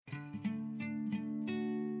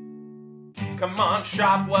Come on,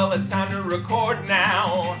 shop, well, it's time to record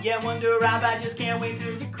now. Yeah, Wonder Rob, I just can't wait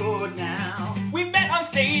to record now. We met on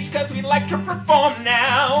stage cause we like to perform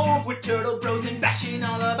now. We're Turtle Bros and bashing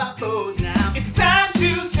all of our foes now. It's time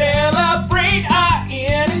to celebrate our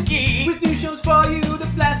inner geek. With new shows for you to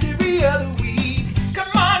blast every other week. Come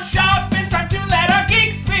on, shop, it's time to let our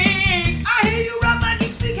geeks speak. I hear you, Rob, my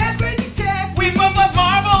geek speak has crazy tech. We both love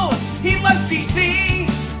Marvel, he loves DC.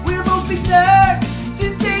 We're both big nerds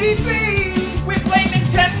since 83. We play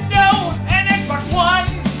Nintendo and Xbox One.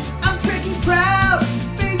 I'm Trekkie proud,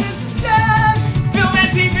 phasers to stun. Film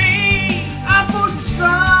and TV, Our force is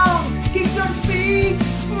strong, geek so to speak.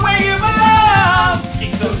 where you belong.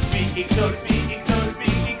 Geek so to speak, geek so to speak, geek so to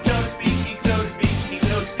speak, geek so to speak, geek so to speak, geek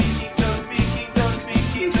so to speak, geek so to speak, geek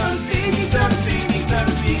so to speak, geek so to speak, geek so to speak,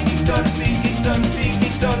 geek so to speak, geek so to speak,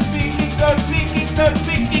 geek so to speak, geek so to speak, geek so to speak, geek so to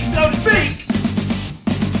speak, geek so to speak.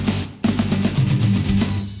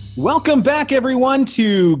 Welcome back, everyone,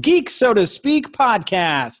 to Geek So to Speak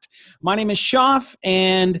podcast. My name is Shoff,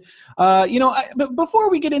 and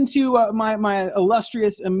before we get into my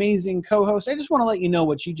illustrious, amazing co-host, I just want to let you know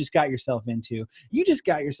what you just got yourself into. You just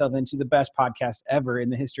got yourself into the best podcast ever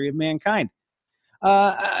in the history of mankind.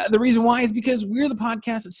 The reason why is because we're the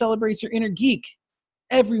podcast that celebrates your inner geek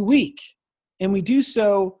every week, and we do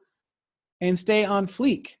so and stay on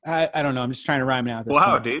fleek. I don't know. I'm just trying to rhyme now. At this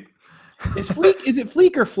Wow, point. dude. Is it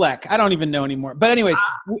fleek or fleck? I don't even know anymore. But anyways,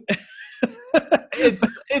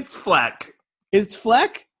 It's Fleck. it's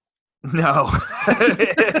fleck. No.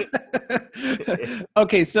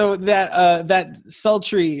 Okay, so that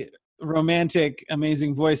sultry, romantic,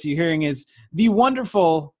 amazing voice you're hearing is the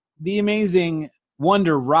wonderful, the amazing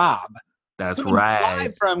Wonder Rob. That's Coming right.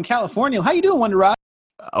 live from California. How you doing, Wonder Rob?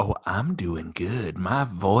 Oh, I'm doing good. My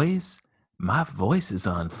voice is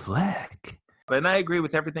on Fleck. And I agree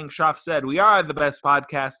with everything Shoff said. We are the best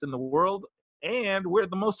podcast in the world, and we're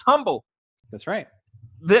the most humble. That's right.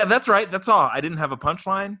 That's right. That's all. I didn't have a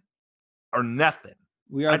punchline or nothing.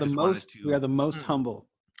 We are I just wanted to- We are the most humble.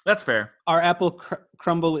 That's fair. Our apple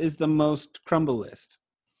crumble is the most crumblest.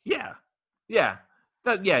 Yeah. Yeah.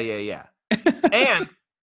 Yeah.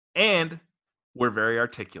 and we're very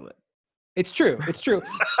articulate. It's true. It's true.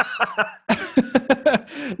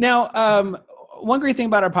 Now, one great thing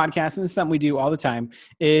about our podcast, and this is something we do all the time,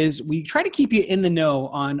 is we try to keep you in the know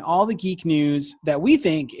on all the geek news that we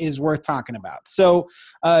think is worth talking about. So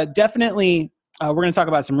definitely, we're going to talk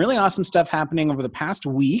about some really awesome stuff happening over the past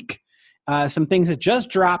week. Some things that just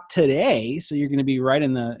dropped today, so you're going to be right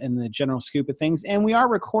in the general scoop of things. And we are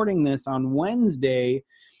recording this on Wednesday,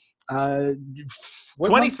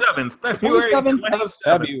 27th February. 27th of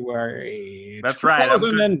February. That's right.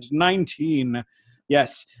 2019.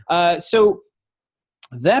 Yes. So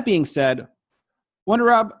that being said, Wonder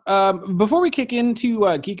Rob, before we kick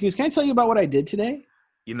into geek news, can I tell you about what I did today?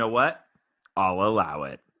 You know what? I'll allow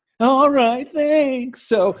it. All right, thanks.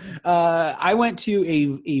 So I went to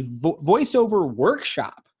a voiceover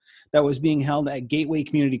workshop that was being held at Gateway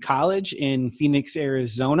Community College in Phoenix,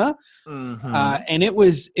 Arizona, and it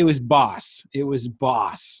was boss. It was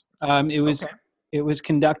boss. It was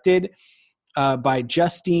conducted by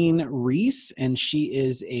Justine Reese, and she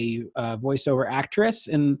is a voiceover actress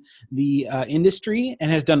in the industry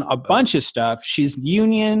and has done a bunch of stuff. She's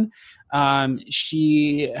union.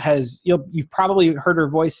 She has, you've probably heard her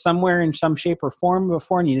voice somewhere in some shape or form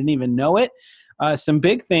before, and you didn't even know it. Some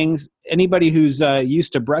big things. Anybody who's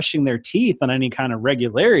used to brushing their teeth on any kind of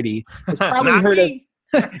regularity has probably heard of.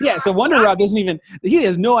 Yeah, so Wonder Rob he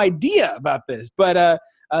has no idea about this. But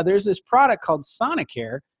there's this product called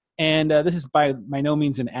Sonicare. And this is by no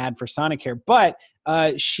means an ad for Sonicare, but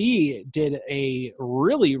she did a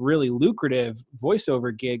really, really lucrative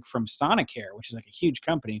voiceover gig from Sonicare, which is like a huge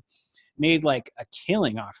company, made like a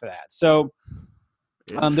killing off of that. So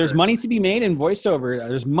there's money to be made in voiceover.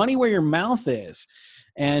 There's money where your mouth is.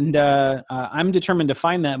 And I'm determined to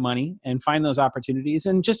find that money and find those opportunities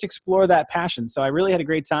and just explore that passion. So I really had a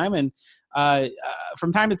great time. And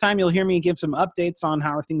from time to time, you'll hear me give some updates on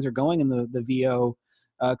how things are going in the VO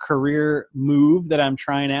career move that I'm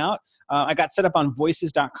trying out. I got set up on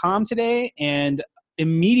voices.com today, and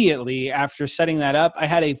immediately after setting that up, I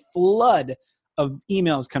had a flood of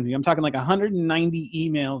emails come to me. I'm talking like 190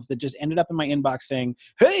 emails that just ended up in my inbox saying,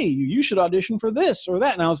 hey, you should audition for this or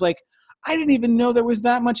that. And I was like, I didn't even know there was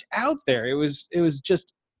that much out there. It was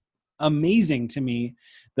just amazing to me,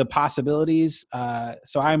 the possibilities.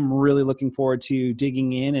 So I'm really looking forward to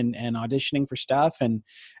digging in and auditioning for stuff and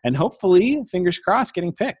hopefully, fingers crossed,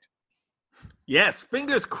 getting picked. Yes,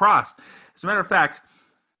 fingers crossed. As a matter of fact,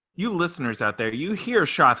 you listeners out there, you hear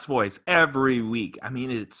Shoff's voice every week. I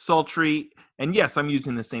mean, it's sultry. And yes, I'm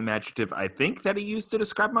using the same adjective I think that he used to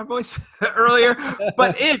describe my voice earlier,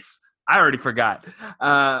 but I already forgot.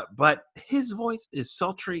 But his voice is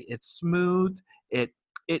sultry. It's smooth.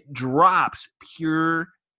 It drops pure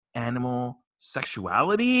animal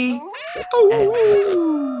sexuality.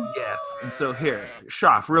 Yes. And so here,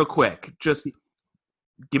 Shoff, real quick, just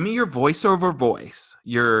give me your voiceover voice,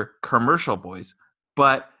 your commercial voice,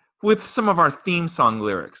 but with some of our theme song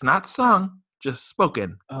lyrics, not sung, just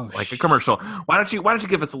spoken, like a commercial. Why don't you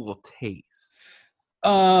give us a little taste?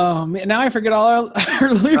 Oh man, now I forget all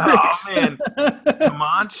our lyrics. Oh man, come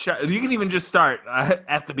on, you can even just start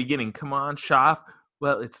at the beginning. Come on, Shoff.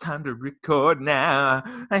 Well, it's time to record now.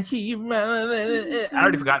 I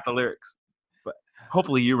already forgot the lyrics, but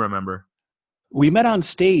hopefully you remember. We met on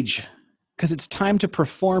stage because it's time to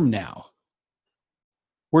perform now.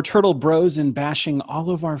 We're turtle bros and bashing all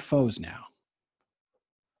of our foes now.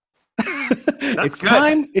 That's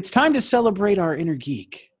It's time to celebrate our inner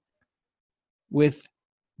geek with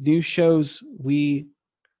new shows.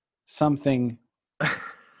 Something.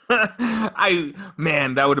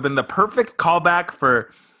 That would have been the perfect callback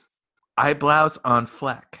for eyebrows on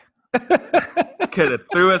fleck. Could have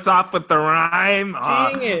threw us off with the rhyme.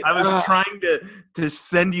 Dang it. I was trying to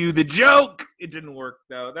send you the joke. It didn't work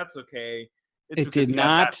though. That's okay. It did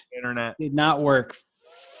not. Internet did not work.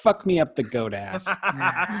 Fuck me up the goat ass.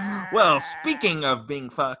 Well, speaking of being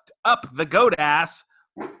fucked up the goat ass,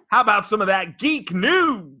 how about some of that geek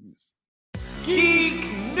news? Geek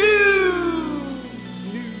news.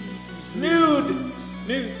 Nude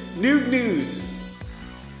news.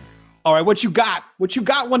 All right, what you got? What you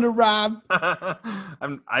got, Wonder Rob?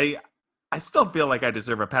 I still feel like I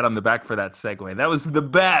deserve a pat on the back for that segue. That was the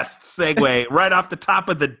best segue right off the top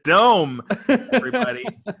of the dome, everybody.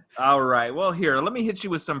 All right. Well, here, let me hit you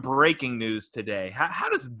with some breaking news today. How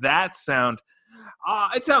does that sound?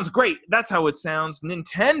 It sounds great. That's how it sounds.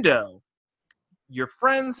 Nintendo. Your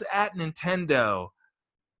friends at Nintendo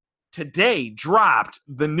today dropped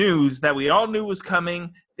the news that we all knew was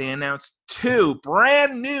coming. They announced 2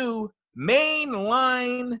 brand new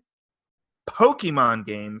mainline Pokemon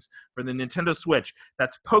games for the Nintendo Switch.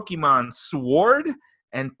 That's Pokemon Sword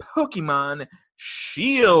and Pokemon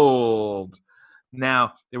Shield.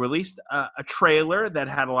 Now, they released a trailer that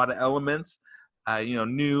had a lot of elements,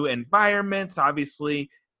 new environments, obviously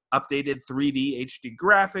updated 3D HD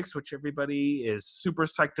graphics, which everybody is super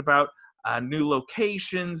psyched about. New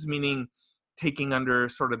locations, meaning taking under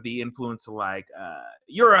sort of the influence of like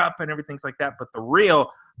Europe and everything like that. But the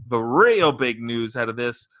real big news out of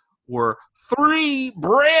this were 3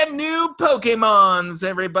 brand new Pokemons,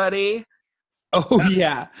 everybody. Oh,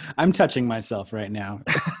 yeah. I'm touching myself right now.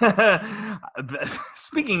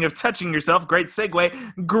 Speaking of touching yourself, great segue.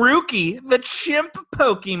 Grookey, the chimp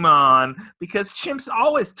Pokemon, because chimps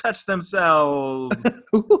always touch themselves.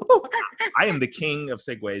 I am the king of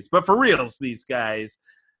segues. But for reals, these guys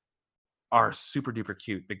are super duper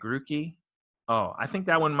cute. The Grookey. Oh, I think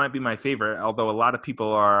that one might be my favorite, although a lot of people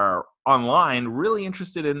are online really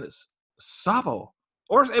interested in this Sobble.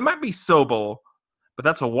 Or it might be Sobble, but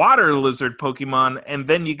that's a water lizard Pokemon. And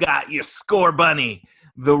then you got your Scorbunny,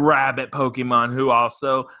 the rabbit Pokemon, who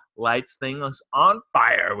also lights things on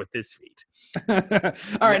fire with his feet.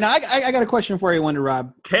 All right, now I got a question for you, Wonder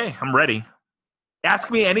Rob. Okay, I'm ready. Ask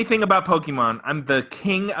me anything about Pokemon. I'm the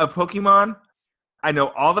king of Pokemon. I know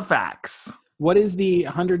all the facts. What is the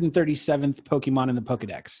 137th Pokemon in the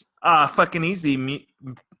Pokedex? Fucking easy.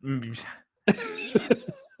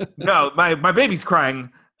 No, my baby's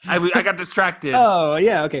crying. I got distracted. Oh,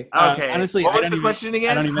 yeah, okay. Okay. Honestly, what was the question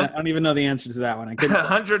again? I don't even know the answer to that one. I couldn't.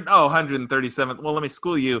 137th. Well, let me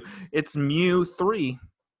school you. It's Mew 3.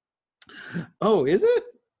 Oh, is it?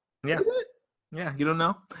 Yeah. Is it? Yeah, you don't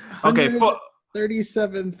know? Okay.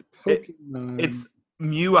 137th Pokemon. It's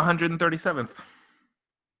Mew 137th.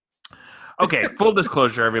 Okay, full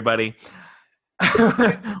disclosure, everybody.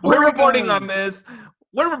 We're reporting on this.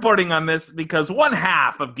 We're reporting on this because one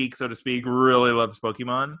half of Geek, so to speak, really loves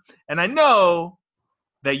Pokemon. And I know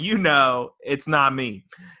that you know it's not me.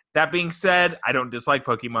 That being said, I don't dislike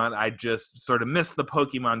Pokemon. I just sort of missed the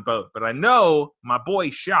Pokemon boat. But I know my boy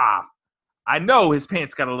Shoff, I know his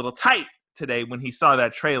pants got a little tight today when he saw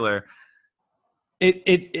that trailer.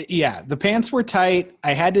 Yeah, the pants were tight.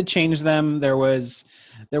 I had to change them. There was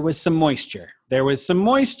some moisture. There was some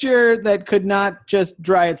moisture that could not just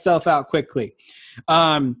dry itself out quickly.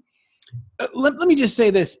 Let me just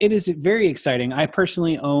say this. It is very exciting. I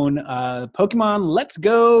personally own Pokemon Let's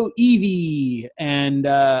Go Eevee. And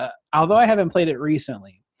although I haven't played it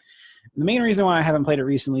recently, The main reason why I haven't played it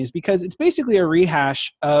recently is because it's basically a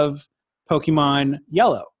rehash of Pokemon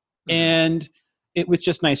Yellow, and it with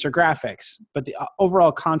just nicer graphics, but the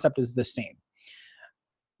overall concept is the same.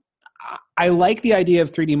 I like the idea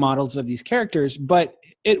of 3D models of these characters, but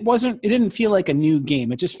it didn't feel like a new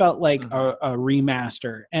game. It just felt like a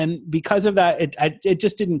remaster. And because of that, it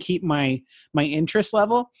just didn't keep my interest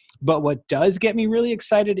level. But what does get me really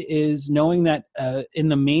excited is knowing that in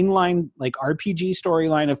the mainline, like RPG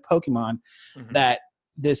storyline of Pokemon, that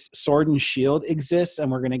this Sword and Shield exists,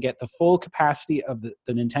 and we're going to get the full capacity of the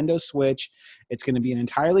Nintendo Switch. It's going to be an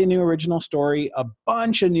entirely new original story, a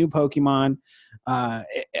bunch of new Pokemon.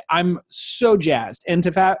 I'm so jazzed, and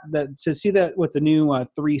to see that what the new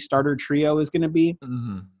 3 starter trio is going to be.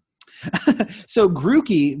 So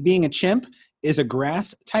Grookey, being a chimp, is a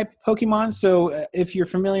grass type Pokemon. So if you're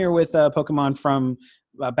familiar with Pokemon from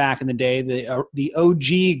back in the day, the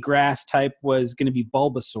OG grass type was going to be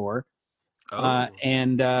Bulbasaur.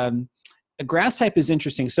 And a grass type is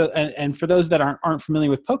interesting. So, and for those that aren't familiar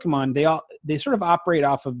with Pokemon, they sort of operate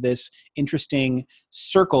off of this interesting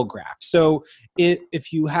circle graph. So,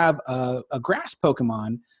 if you have a grass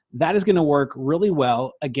Pokemon, that is going to work really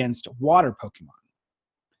well against water Pokemon.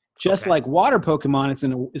 Just like water Pokemon,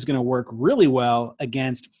 is going to work really well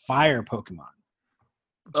against fire Pokemon.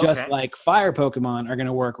 Just like fire Pokemon are going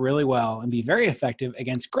to work really well and be very effective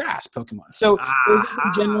against grass Pokemon. So there's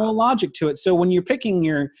a general logic to it. So when you're picking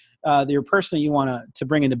your person you want to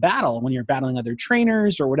bring into battle, when you're battling other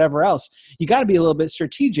trainers or whatever else, you got to be a little bit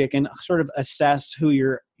strategic and sort of assess who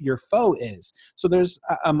your foe is. So there's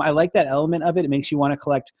I like that element of it. It makes you want to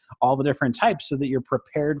collect all the different types so that you're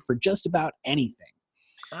prepared for just about anything.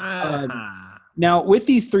 Now, with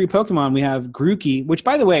these 3 Pokemon, we have Grookey, which,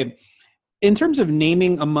 by the way, in terms of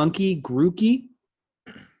naming a monkey, Grookey,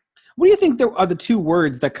 what do you think there are the 2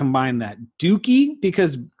 words that combine that? Dookie,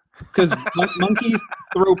 because monkeys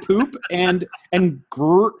throw poop, and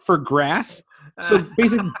for grass. So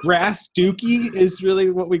basically, grass Dookie is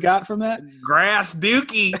really what we got from that. Grass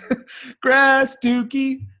Dookie. Grass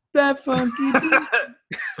Dookie, that funky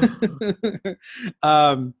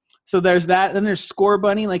Dookie. So there's that. Then there's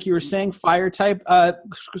Scorbunny, like you were saying, fire type.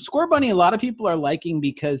 Scorbunny, a lot of people are liking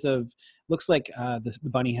because of looks like the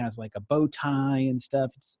bunny has like a bow tie and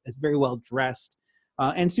stuff. It's very well dressed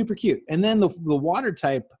and super cute. And then the water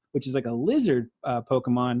type, which is like a lizard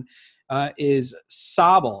Pokemon, is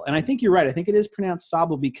Sobble. And I think you're right. I think it is pronounced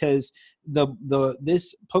Sobble because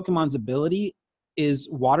this Pokemon's ability is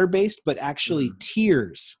water based, but actually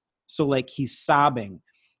tears. So like he's sobbing.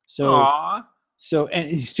 So. Aww. So, and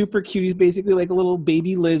he's super cute. He's basically like a little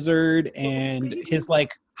baby lizard, and his like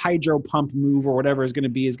hydro pump move or whatever is going to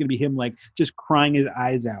be him like just crying his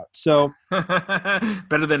eyes out. So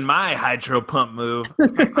better than my hydro pump move.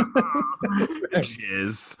 Which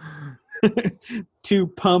is to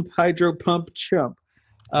pump hydro pump chump.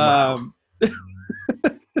 Wow.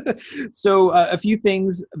 So a few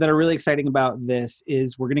things that are really exciting about this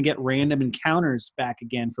is we're going to get random encounters back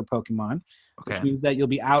again for Pokemon, which means that you'll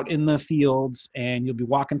be out in the fields and you'll be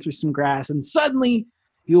walking through some grass, and suddenly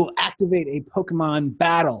you'll activate a Pokemon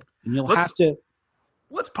battle, and you'll have to.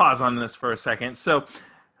 Let's pause on this for a second. So,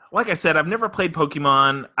 like I said, I've never played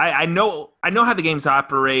Pokemon. I know how the games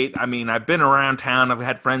operate. I mean, I've been around town. I've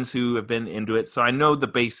had friends who have been into it, so I know the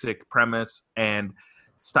basic premise and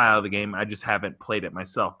style of the game. I just haven't played it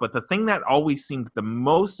myself. But the thing that always seemed the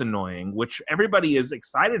most annoying, which everybody is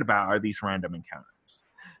excited about, are these random encounters.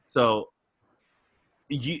 So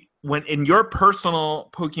when in your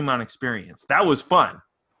personal Pokemon experience, that was fun.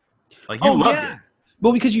 Like you loved it.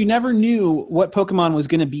 Well, because you never knew what Pokemon was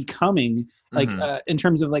going to be coming. Like in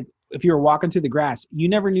terms of like if you were walking through the grass, you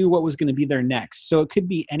never knew what was going to be there next. So it could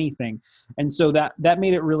be anything. And so that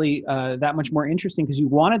made it really that much more interesting because you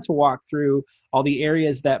wanted to walk through all the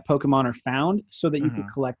areas that Pokemon are found so that you could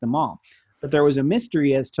collect them all. But there was a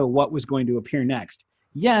mystery as to what was going to appear next.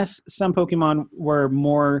 Yes, some Pokemon were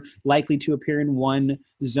more likely to appear in one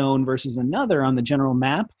zone versus another on the general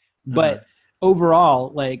map. But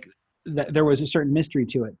overall, like there was a certain mystery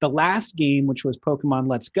to it. The last game, which was Pokemon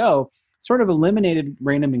Let's Go, sort of eliminated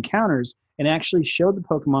random encounters and actually showed the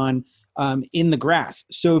Pokemon in the grass.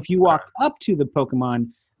 So if you walked up to the Pokemon,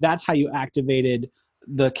 that's how you activated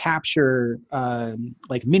the capture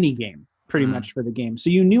like mini game pretty much for the game. So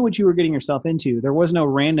you knew what you were getting yourself into. There was no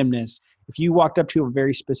randomness. If you walked up to a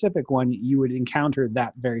very specific one, you would encounter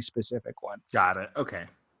that very specific one. Got it. Okay.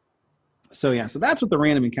 So yeah, so that's what the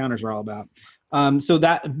random encounters are all about. So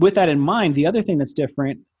that with that in mind, the other thing that's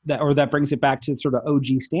different that brings it back to sort of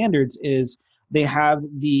OG standards is they have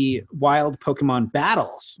the wild Pokemon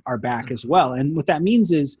battles are back as well. And what that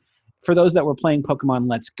means is for those that were playing Pokemon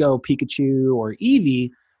Let's Go, Pikachu, or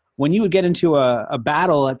Eevee, when you would get into a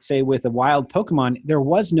battle, let's say with a wild Pokemon, there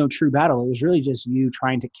was no true battle. It was really just you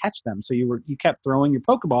trying to catch them. So you kept throwing your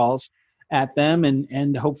Pokeballs at them,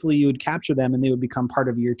 and hopefully you would capture them, and they would become part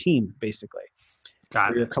of your team, basically.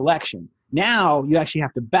 Got Your it. collection. Now you actually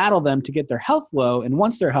have to battle them to get their health low, and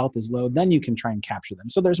once their health is low, then you can try and capture them.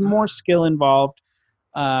 So there's more skill involved,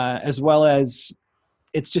 as well as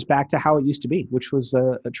it's just back to how it used to be, which was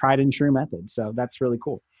a tried and true method. So that's really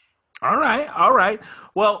cool. All right.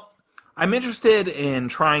 Well, I'm interested in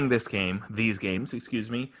trying these games,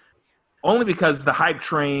 only because the hype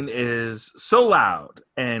train is so loud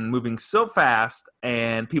and moving so fast,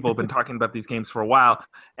 and people have been talking about these games for a while.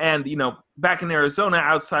 And, back in Arizona,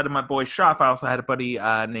 outside of my boy's shop, I also had a buddy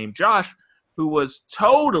named Josh who was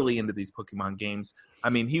totally into these Pokemon games. I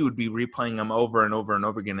mean, he would be replaying them over and over and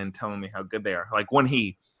over again and telling me how good they are. Like when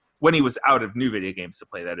he was out of new video games to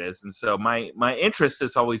play, that is. And so my interest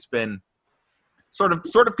has always been sort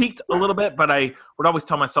of peaked a little bit, but I would always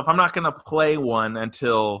tell myself I'm not going to play one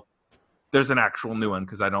until there's an actual new one,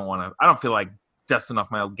 because I don't feel like dusting off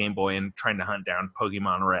my old Game Boy and trying to hunt down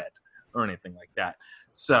Pokemon Red or anything like that.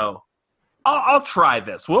 So I'll try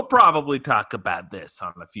this. We'll probably talk about this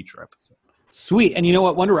on a future episode. Sweet. And you know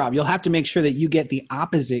what, Wonder Rob, you'll have to make sure that you get the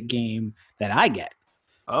opposite game that I get.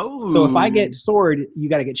 Oh. So if I get Sword, you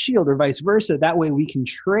got to get Shield, or vice versa. That way we can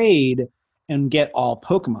trade and get all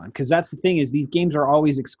Pokemon. Because that's the thing, is these games are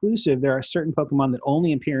always exclusive. There are certain Pokemon that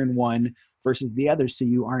only appear in one versus the other. So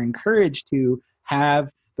you are encouraged to have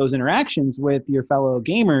those interactions with your fellow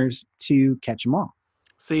gamers to catch them all.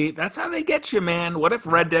 See, that's how they get you, man. What if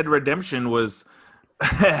Red Dead Redemption was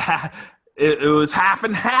it was half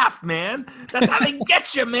and half, man? That's how they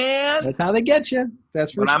get you, man. That's how they get you.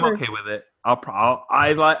 That's for But sure. I'm okay with it.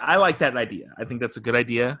 I like that idea. I think that's a good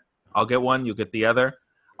idea. I'll get one. You'll get the other.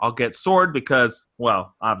 I'll get Sword because,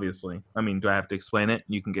 well, obviously. I mean, do I have to explain it?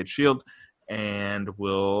 You can get Shield, and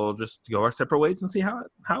we'll just go our separate ways and see how it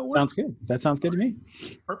works. Sounds good. That sounds good to me.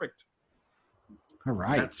 Perfect. All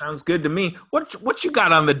right. That sounds good to me. What you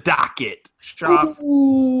got on the docket, Shop?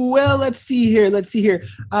 Ooh, well, let's see here.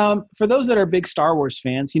 For those that are big Star Wars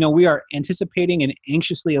fans, we are anticipating and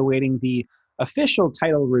anxiously awaiting the official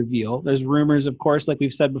title reveal. There's rumors, of course, like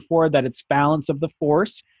we've said before, that it's Balance of the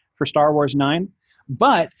Force for Star Wars 9.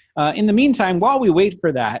 But in the meantime, while we wait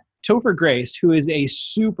for that, Topher Grace, who is a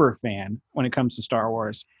super fan when it comes to Star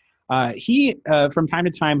Wars, he from time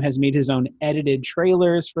to time has made his own edited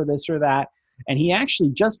trailers for this or that. And he actually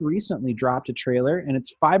just recently dropped a trailer, and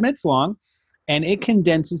it's 5 minutes long, and it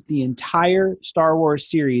condenses the entire Star Wars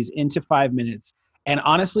series into 5 minutes. And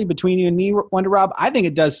honestly, between you and me, Wonder Rob, I think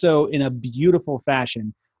it does so in a beautiful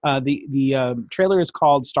fashion. The trailer is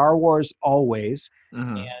called Star Wars Always,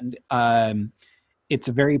 and it's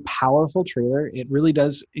a very powerful trailer. It really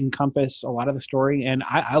does encompass a lot of the story, and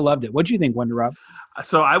I loved it. What do you think, Wonder Rob?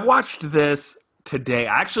 So I watched this today.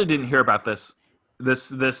 I actually didn't hear about this.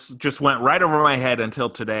 This just went right over my head until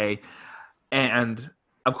today. And,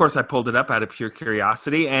 of course, I pulled it up out of pure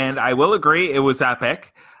curiosity. And I will agree, it was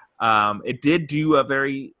epic. It did do a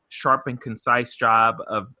very sharp and concise job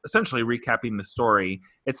of essentially recapping the story.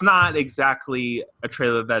 It's not exactly a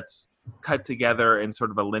trailer that's cut together in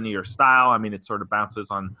sort of a linear style. I mean, it sort of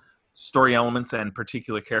bounces on story elements and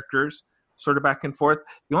particular characters sort of back and forth.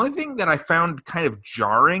 The only thing that I found kind of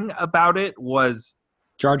jarring about it was...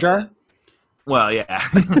 Jar Jar? Well, yeah.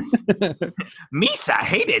 Misa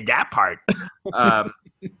hated that part.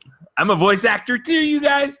 I'm a voice actor too, you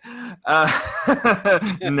guys.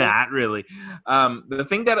 Not really. The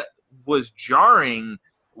thing that was jarring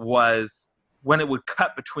was when it would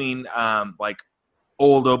cut between like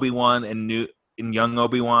old Obi-Wan and young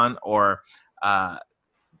Obi-Wan, or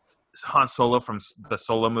Han Solo from the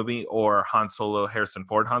Solo movie, or Han Solo, Harrison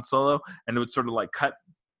Ford Han Solo, and it would sort of like cut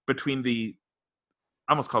between the...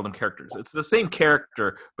 I almost call them characters. It's the same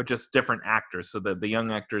character, but just different actors. So the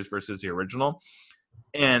young actors versus the original.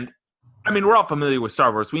 And I mean, we're all familiar with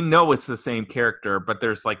Star Wars. We know it's the same character, but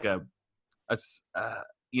there's like your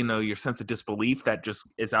sense of disbelief that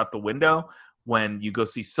just is out the window when you go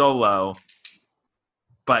see Solo,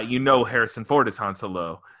 but Harrison Ford is Han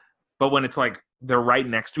Solo. But when it's like they're right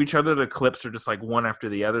next to each other, the clips are just like one after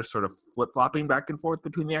the other, sort of flip-flopping back and forth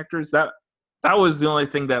between the actors. That was the only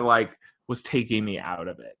thing that like was taking me out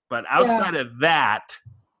of it. But outside of that,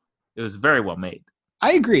 it was very well made.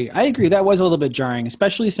 I agree. That was a little bit jarring,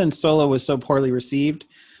 especially since Solo was so poorly received.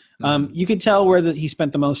 You could tell where he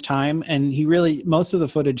spent the most time, and most of the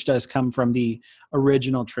footage does come from the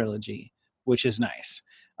original trilogy, which is nice.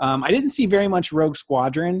 I didn't see very much Rogue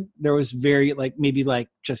Squadron. There was maybe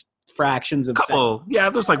just fractions of seconds. Couple, yeah,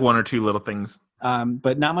 there's like one or two little things.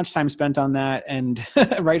 But not much time spent on that, and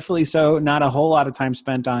rightfully so. Not a whole lot of time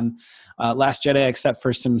spent on Last Jedi, except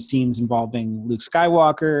for some scenes involving Luke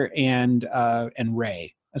Skywalker and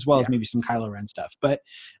Rey, as well as maybe some Kylo Ren stuff. But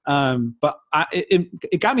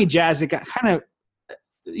it got me jazzed. It got kind of,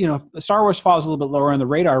 Star Wars falls a little bit lower on the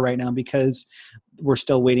radar right now because we're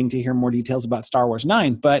still waiting to hear more details about Star Wars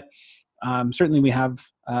 9. But certainly we have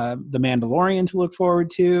The Mandalorian to look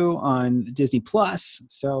forward to on Disney Plus.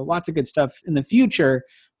 So lots of good stuff in the future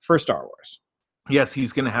for Star Wars. Yes,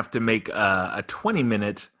 he's going to have to make a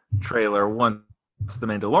 20-minute trailer once The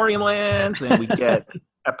Mandalorian lands and we get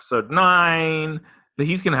episode 9.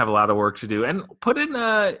 He's going to have a lot of work to do, and put in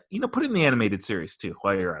the animated series too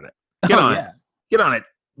while you're at it. Get on it. Get on it,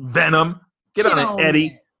 Venom. Get on it,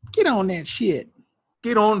 Eddie. Get on that shit.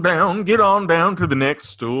 Get on down to the next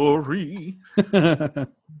story.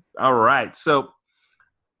 All right. So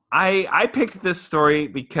I picked this story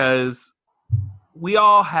because we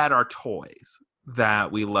all had our toys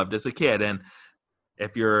that we loved as a kid. And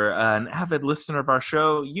if you're an avid listener of our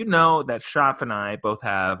show, you know that Shaf and I both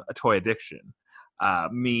have a toy addiction.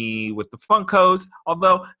 Me with the Funkos,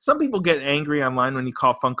 although some people get angry online when you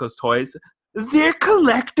call Funkos toys. They're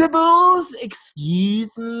collectibles.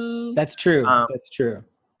 Excuse me. That's true. That's true.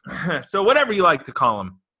 So whatever you like to call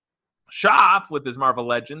them. Shaf with his Marvel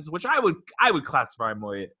Legends, which I would classify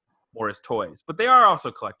more as toys, but they are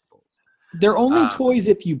also collectibles. They're only toys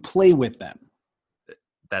if you play with them.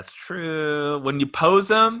 That's true. When you pose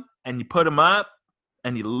them and you put them up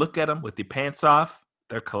and you look at them with your pants off,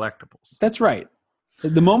 they're collectibles. That's right.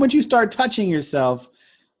 The moment you start touching yourself,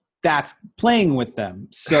 that's playing with them.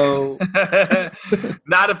 So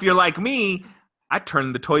not if you're like me. I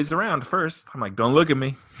turn the toys around first. I'm like, don't look at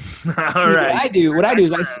me. All right. What I do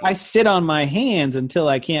is I sit on my hands until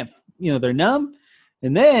I can't, they're numb.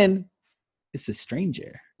 And then it's a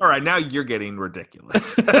stranger. All right. Now you're getting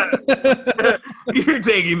ridiculous. You're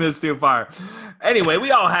taking this too far. Anyway,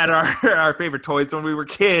 we all had our favorite toys when we were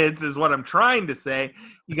kids is what I'm trying to say.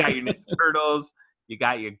 You got your Ninja Turtles. You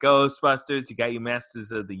got your Ghostbusters, you got your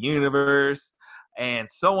Masters of the Universe, and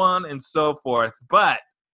so on and so forth. But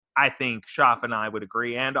I think Shaf and I would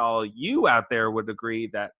agree, and all you out there would agree,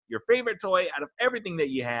 that your favorite toy out of everything that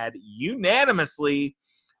you had unanimously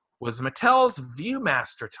was Mattel's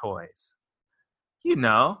Viewmaster toys.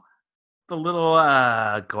 The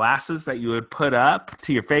little glasses that you would put up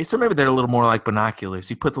to your face, or maybe they're a little more like binoculars.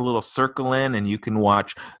 You put the little circle in, and you can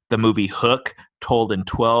watch the movie Hook told in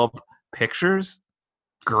 12 pictures.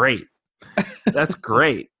 Great. That's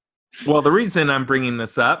great. Well, the reason I'm bringing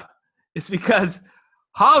this up is because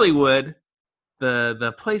Hollywood,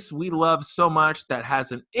 the place we love so much that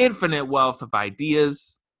has an infinite wealth of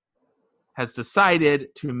ideas, has decided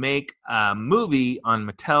to make a movie on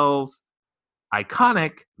Mattel's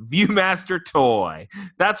iconic Viewmaster toy.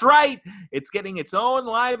 That's right. It's getting its own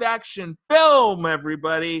live action film,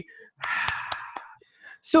 everybody.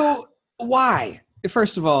 So why?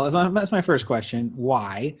 First of all, that's my first question.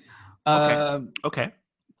 Why? Okay.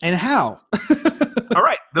 And how? All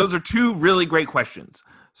right. Those are two really great questions.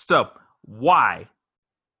 So, why?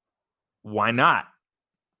 Why not?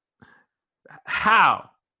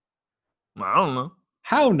 How? I don't know.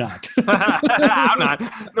 How not? How not?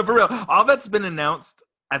 No, for real. All that's been announced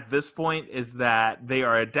at this point is that they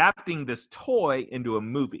are adapting this toy into a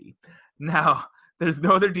movie. Now, there's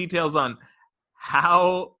no other details on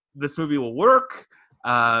how this movie will work.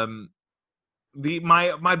 My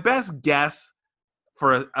best guess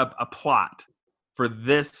for a plot for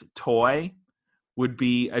this toy would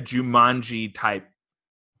be a Jumanji type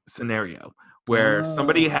scenario where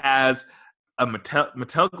somebody has a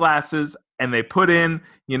Mattel glasses and they put in,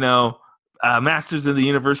 Masters of the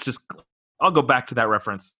Universe. I'll go back to that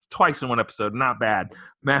reference twice in one episode. Not bad.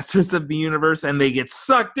 Masters of the Universe, and they get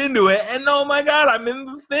sucked into it. And oh my God, I'm in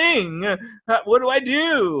the thing. What do I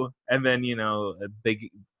do? And then,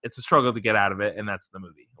 it's a struggle to get out of it. And that's the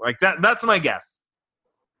movie. Like that. That's my guess.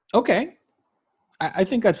 Okay. I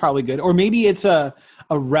think that's probably good. Or maybe it's a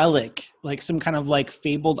relic, like some kind of like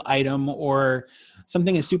fabled item or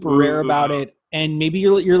something is super rare about it. And maybe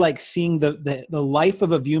you're like seeing the life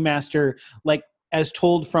of a Viewmaster, like as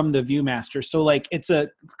told from the Viewmaster. So like it's a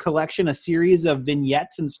collection, a series of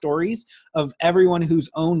vignettes and stories of everyone who's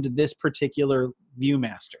owned this particular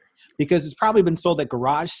Viewmaster, because it's probably been sold at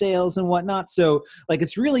garage sales and whatnot. So like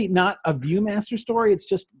it's really not a Viewmaster story. It's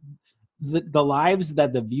just the lives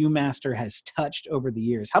that the Viewmaster has touched over the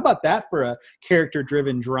years. How about that for a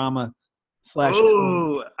character-driven drama /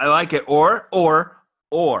 Ooh, I like it. Or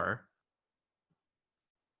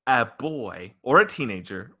a boy or a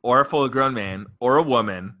teenager or a fully grown man or a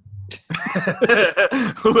woman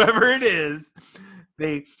whoever it is,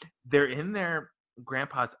 they're in their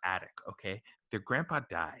grandpa's attic. Okay, their grandpa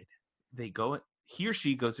died. He or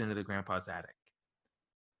she goes into the grandpa's attic,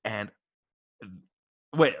 and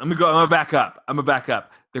wait, I'm gonna back up.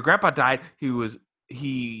 Their grandpa died. He was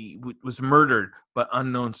murdered, but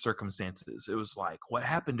unknown circumstances. It was like, what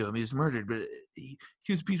happened to him? He was murdered, but he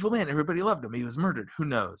was a peaceful man. Everybody loved him. He was murdered. Who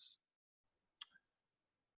knows?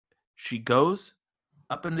 She goes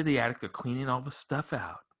up into the attic. They're cleaning all the stuff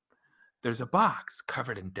out. There's a box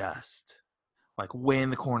covered in dust, like way in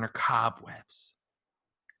the corner, cobwebs.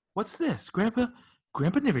 What's this, Grandpa?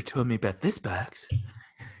 Grandpa never told me about this box.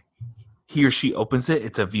 He or she opens it.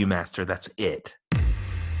 It's a Viewmaster. That's it.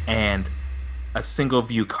 And a single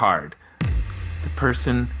view card. The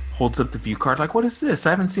person holds up the view card like, what is this? I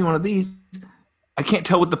haven't seen one of these. I can't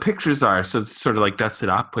tell what the pictures are. So it's sort of like dusts it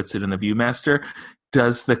off, puts it in the Viewmaster,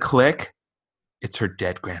 does the click. It's her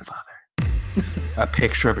dead grandfather. A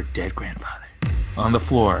picture of her dead grandfather on the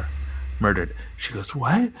floor, murdered. She goes,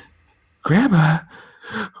 what? Grandma?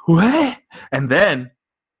 What? And then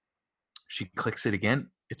she clicks it again.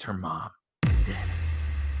 It's her mom, dead.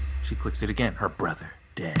 She clicks it again. Her brother,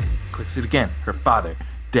 dead. Clicks it again. Her father,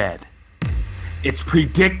 dead. It's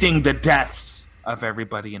predicting the deaths of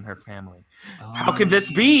everybody in her family. How can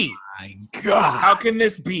this be? My God. How can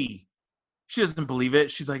this be? She doesn't believe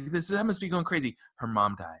it. She's like, that must be going crazy. Her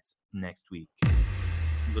mom dies next week.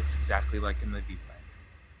 Looks exactly like in the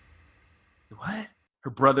viewfinder. What? Her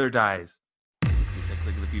brother dies. Looks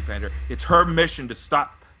exactly like the viewfinder. It's her mission to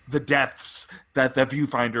stop the deaths that the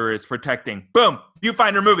viewfinder is protecting. Boom!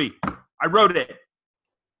 Viewfinder movie. I wrote it.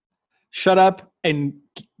 Shut up and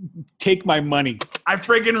take my money. I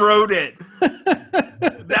friggin' wrote it.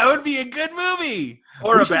 That would be a good movie.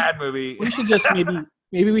 Or a bad movie. We should just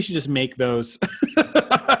maybe we should just make those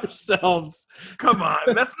ourselves. Come on.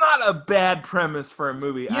 That's not a bad premise for a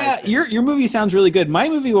movie. Yeah, your movie sounds really good. My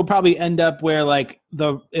movie will probably end up where like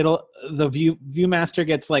the Viewmaster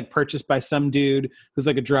gets like purchased by some dude who's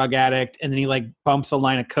like a drug addict, and then he like bumps a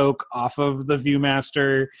line of coke off of the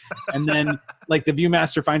Viewmaster, and then like the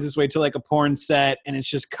Viewmaster finds its way to like a porn set, and it's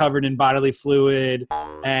just covered in bodily fluid,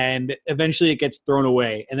 and eventually it gets thrown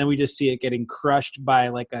away, and then we just see it getting crushed by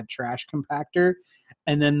like a trash compactor,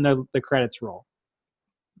 and then the credits roll.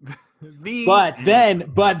 But then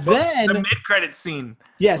the mid-credit scene.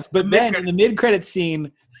 Yes, but then in the mid-credit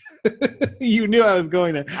scene, you knew I was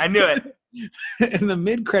going there. I knew it. In the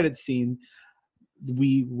mid-credit scene,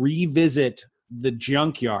 we revisit the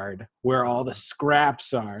junkyard where all the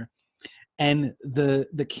scraps are, and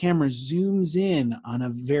the camera zooms in on a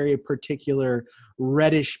very particular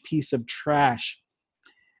reddish piece of trash,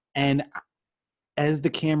 and as the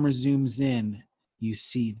camera zooms in, you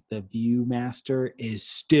see the Viewmaster is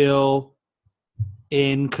still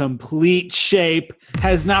in complete shape,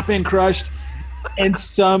 has not been crushed, and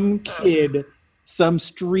some kid, some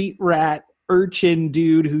street rat urchin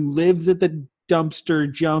dude who lives at the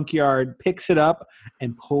dumpster junkyard picks it up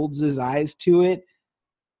and holds his eyes to it,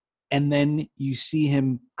 and then you see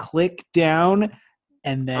him click down,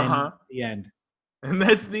 and then the end. And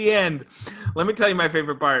that's the end. Let me tell you my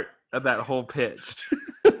favorite part of that whole pitch.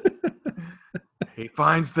 He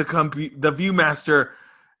finds the Viewmaster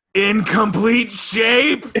in complete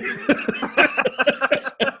shape.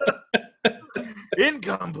 In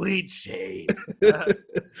complete shape. I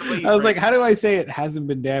was like, how do I say it hasn't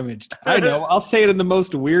been damaged? I know. I'll say it in the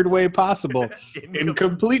most weird way possible. In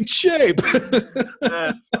complete shape.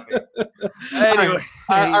 That's funny. Anyway.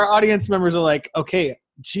 Our audience members are like, okay,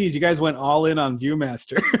 geez, you guys went all in on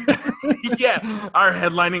Viewmaster. Yeah, our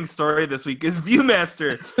headlining story this week is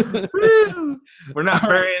Viewmaster. We're not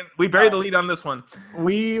burying. We buried the lead on this one.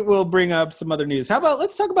 We will bring up some other news. How about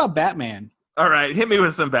let's talk about Batman? All right, hit me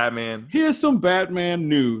with some Batman. Here's some Batman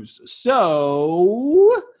news.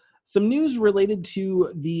 So, some news related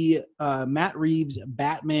to the Matt Reeves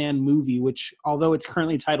Batman movie, which, although it's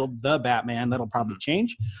currently titled The Batman, that'll probably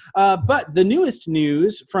change. But the newest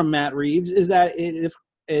news from Matt Reeves is that it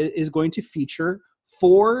is going to feature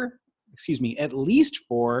at least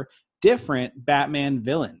four different Batman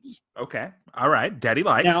villains. Okay. All right. Daddy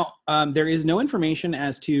likes. Now, there is no information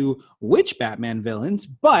as to which Batman villains,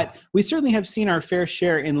 but we certainly have seen our fair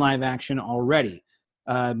share in live action already.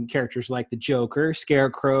 Characters like the Joker,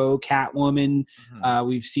 Scarecrow, Catwoman.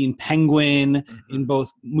 We've seen Penguin in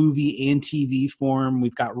both movie and TV form.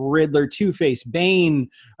 We've got Riddler, Two-Face, Bane,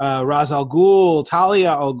 Ra's al Ghul, Talia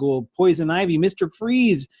al Ghul, Poison Ivy, Mr.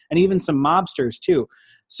 Freeze, and even some mobsters too.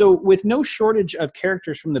 So with no shortage of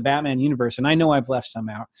characters from the Batman universe, and I know I've left some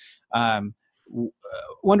out,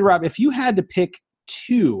 Wonder Rob, if you had to pick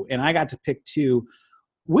two, and I got to pick two,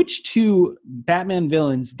 which two Batman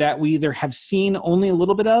villains that we either have seen only a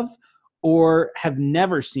little bit of or have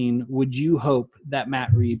never seen would you hope that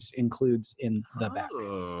Matt Reeves includes in the Batman?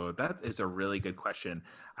 Oh, that is a really good question.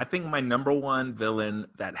 I think my number one villain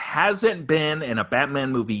that hasn't been in a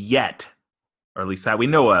Batman movie yet, or at least that we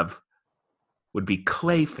know of, would be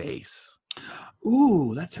Clayface.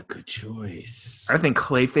 Ooh, that's a good choice. I think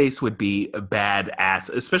Clayface would be a badass,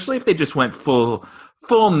 especially if they just went full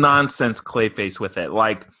nonsense Clayface with it.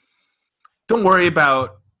 Like, don't worry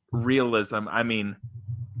about realism. I mean,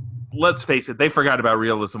 let's face it, they forgot about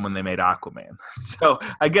realism when they made Aquaman. So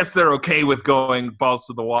I guess they're okay with going balls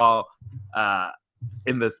to the wall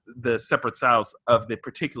in the separate styles of the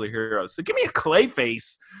particular heroes. So give me a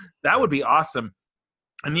Clayface. That would be awesome.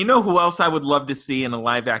 And you know who else I would love to see in a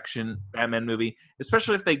live action Batman movie,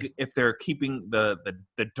 especially if they're keeping the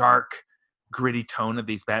dark, gritty tone of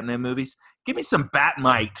these Batman movies? Give me some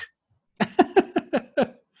Batmite.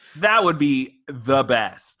 That would be the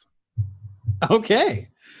best. Okay.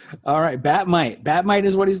 All right. Batmite. Batmite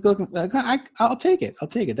is what he's looking. I'll take it.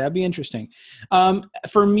 That'd be interesting.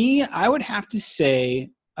 For me, I would have to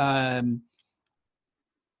say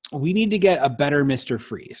we need to get a better Mr.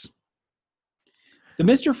 Freeze. The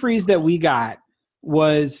Mr. Freeze that we got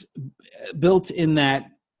was built in that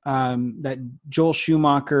Joel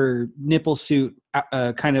Schumacher nipple suit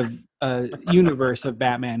kind of universe of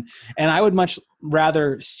Batman. And I would much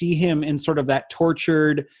rather see him in sort of that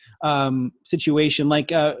tortured situation.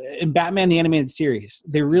 Like in Batman, the animated series,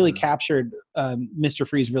 they really captured Mr.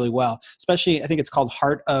 Freeze really well. Especially, I think it's called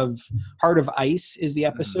Heart of Ice is the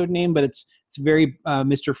episode name, but it's very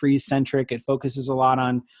Mr. Freeze centric. It focuses a lot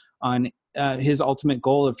on his ultimate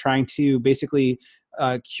goal of trying to basically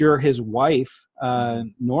cure his wife,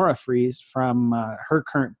 Nora Freeze, from her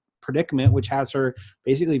current predicament, which has her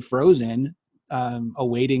basically frozen,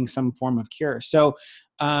 awaiting some form of cure. So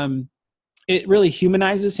it really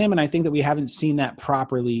humanizes him, and I think that we haven't seen that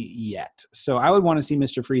properly yet. So I would want to see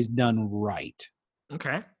Mr. Freeze done right.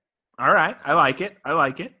 Okay. All right. I like it.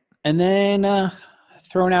 And then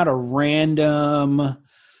throwing out a random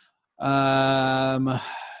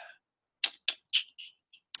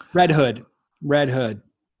Red Hood.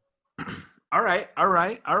 All right.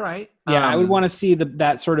 Yeah, I would want to see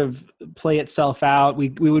that sort of play itself out. We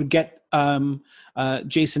would get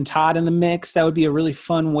Jason Todd in the mix. That would be a really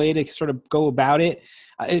fun way to sort of go about it.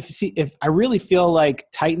 If I really feel like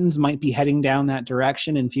Titans might be heading down that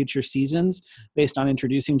direction in future seasons based on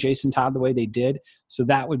introducing Jason Todd the way they did. So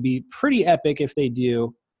that would be pretty epic if they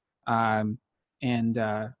do.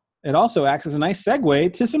 It also acts as a nice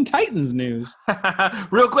segue to some Titans news.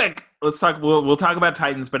 Real quick, let's talk. We'll talk about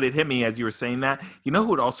Titans, but it hit me as you were saying that. You know who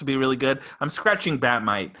would also be really good? I'm scratching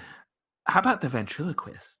Batmite. How about the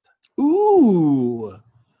ventriloquist? Ooh,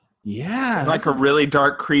 yeah, like a really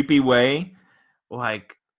dark, creepy way.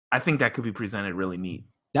 Like, I think that could be presented really neat.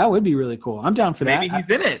 That would be really cool. I'm down for that. Maybe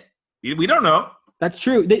he's in it. We don't know. That's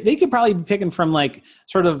true. They could probably be picking from like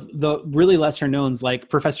sort of the really lesser knowns, like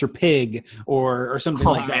Professor Pig or something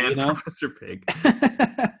like that. You know? Professor Pig.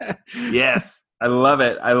 Yes, I love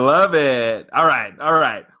it. All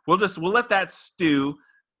right. We'll let that stew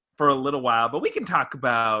for a little while, but we can talk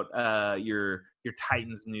about your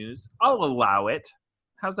Titans news. I'll allow it.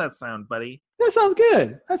 How's that sound, buddy? That sounds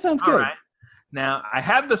good. All right. Now I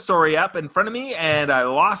had the story up in front of me and I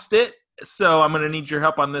lost it. So I'm going to need your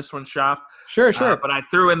help on this one, Shaf. Sure. But I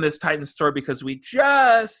threw in this Titans story because we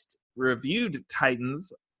just reviewed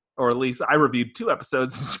Titans, or at least I reviewed 2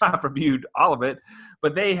 episodes and Shaf reviewed all of it.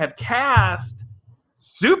 But they have cast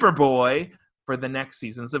Superboy for the next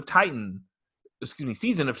season of Titan.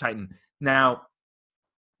 Now,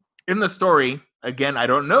 in the story, again, I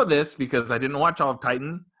don't know this because I didn't watch all of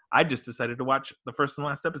Titan. I just decided to watch the first and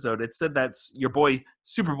last episode. It said that your boy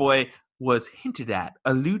Superboy was hinted at,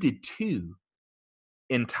 alluded to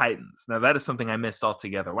in Titans. Now, that is something I missed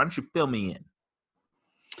altogether. Why don't you fill me in?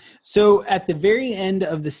 So at the very end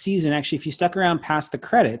of the season, actually, if you stuck around past the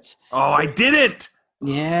credits. Oh, I didn't.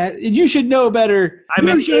 Yeah, you should know better. I'm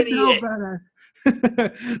an idiot.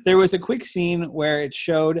 There was a quick scene where it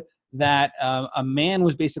showed that a man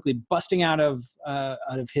was basically busting out of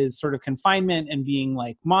his sort of confinement and being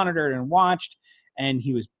like monitored and watched, and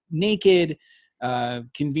he was naked.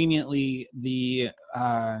 Conveniently, the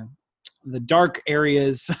dark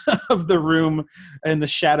areas of the room and the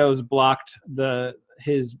shadows blocked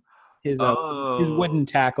his wooden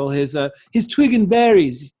tackle, his twig and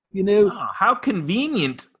berries. You know, how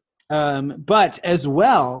convenient. But as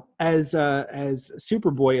well as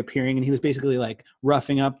Superboy appearing, and he was basically like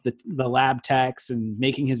roughing up the lab techs and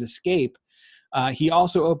making his escape. He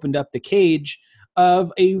also opened up the cage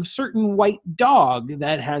of a certain white dog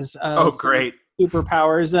that has some Great.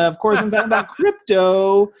 superpowers. Of course, I'm talking about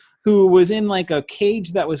Crypto, who was in like a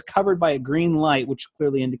cage that was covered by a green light, which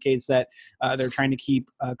clearly indicates that they're trying to keep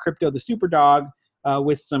Crypto the super dog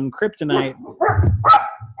with some kryptonite.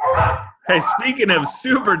 Hey, speaking of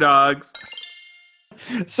super dogs.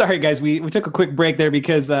 Sorry, guys, we took a quick break there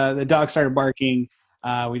because the dog started barking.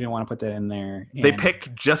 We didn't want to put that in there. They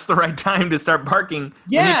picked just the right time to start barking.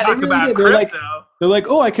 Yeah, when you talk about did. Crypto. They're like,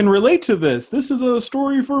 oh, I can relate to this. This is a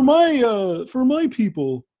story for my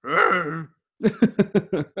people.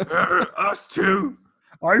 Us too.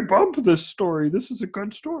 I bump this story. This is a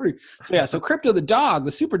good story. So Crypto the dog,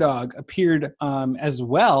 the super dog, appeared as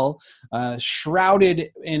well, shrouded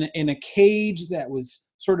in a cage that was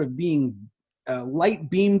sort of being light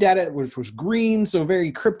beamed at it, which was green, so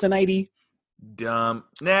very kryptonite-y. Dumb.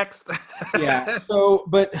 Next. Yeah. So,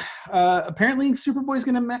 but apparently Superboy's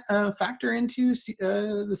going to factor into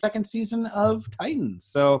the second season of Titans.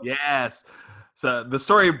 So Yes. So the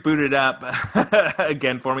story booted up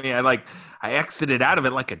again for me. I exited out of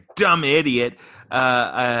it like a dumb idiot.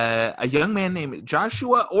 A young man named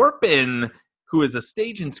Joshua Orpin, who is a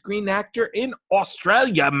stage and screen actor in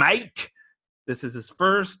Australia, mate. This is his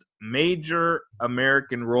first major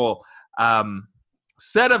American role.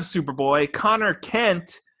 Set of Superboy, Connor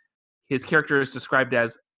Kent, his character is described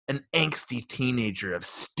as an angsty teenager of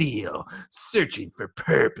steel, searching for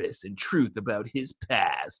purpose and truth about his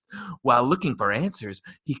past. While looking for answers,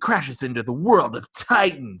 he crashes into the world of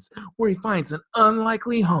Titans, where he finds an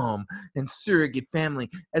unlikely home and surrogate family,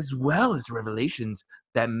 as well as revelations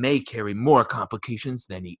that may carry more complications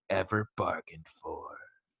than he ever bargained for.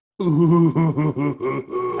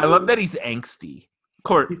 I love that he's angsty. Of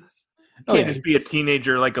course. Can't just be a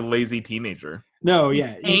teenager like a lazy teenager. No,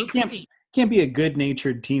 yeah. You Angsty. can't be a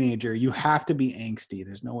good-natured teenager. You have to be angsty.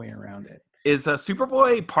 There's no way around it. Is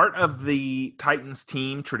Superboy part of the Titans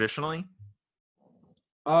team traditionally?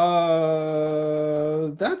 That's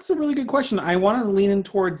a really good question. I want to lean in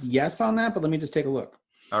towards yes on that, but let me just take a look.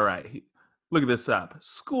 All right. Look this up.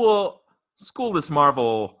 School this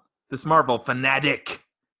Marvel fanatic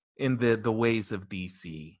in the ways of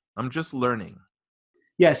DC. I'm just learning.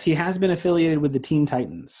 Yes, he has been affiliated with the Teen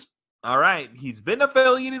Titans. All right, he's been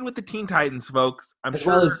affiliated with the Teen Titans, folks. As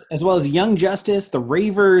well as Young Justice, the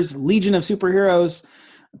Ravers, Legion of Superheroes,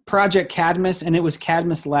 Project Cadmus, and it was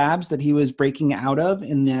Cadmus Labs that he was breaking out of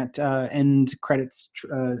in that end credits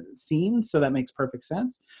scene. So that makes perfect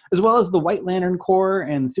sense. As well as the White Lantern Corps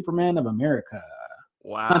and the Superman of America.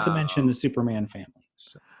 Wow. Not to mention the Superman family.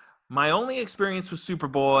 My only experience with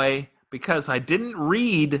Superboy, because I didn't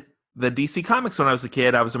read the DC comics when I was a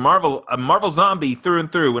kid. I was a Marvel zombie through and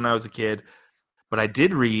through when I was a kid. But I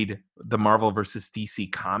did read the Marvel versus DC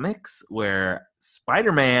comics where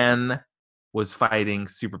Spider-Man was fighting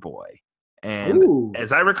Superboy. And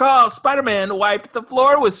as I recall, Spider-Man wiped the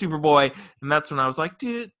floor with Superboy. And that's when I was like,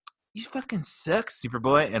 dude, you fucking suck,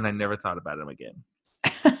 Superboy. And I never thought about him again.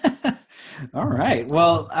 All right.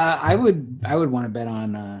 Well, I would want to bet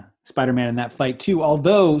on Spider-Man in that fight too.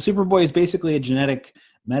 Although Superboy is basically a genetic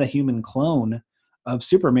metahuman clone of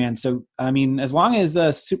Superman. So, I mean, as long as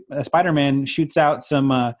Spider-Man shoots out some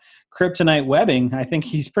kryptonite webbing, I think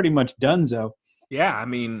he's pretty much donezo. Yeah, I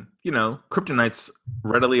mean, kryptonite's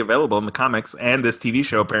readily available in the comics and this TV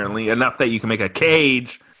show, apparently, enough that you can make a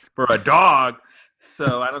cage for a dog.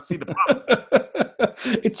 So I don't see the problem.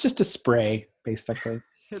 It's just a spray, basically.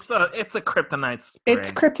 It's a kryptonite spray.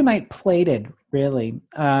 It's kryptonite plated, really.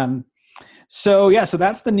 So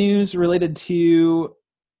that's the news related to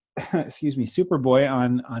Superboy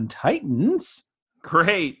on Titans.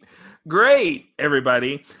 Great,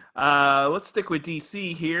 everybody. Let's stick with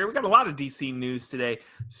DC here. We got a lot of DC news today.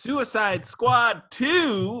 Suicide Squad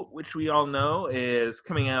 2, which we all know is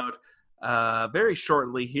coming out very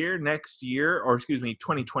shortly here next year,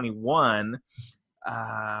 2021.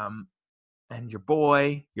 And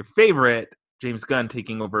your favorite, James Gunn,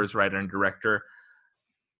 taking over as writer and director.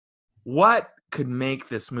 What could make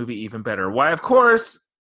this movie even better? Why, of course,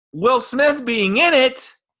 Will Smith being in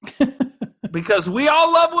it, because we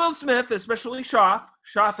all love Will Smith, especially Schaff.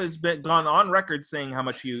 Schaff has gone on record saying how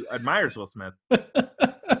much he admires Will Smith.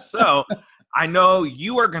 So I know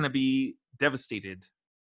you are going to be devastated.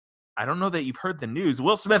 I don't know that you've heard the news.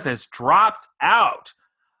 Will Smith has dropped out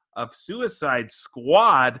of Suicide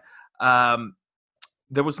Squad.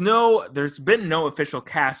 There's been no official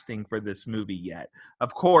casting for this movie yet.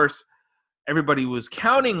 Of course, everybody was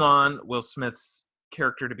counting on Will Smith's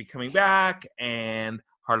character to be coming back and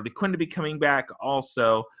Harley Quinn to be coming back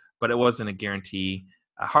also, but it wasn't a guarantee.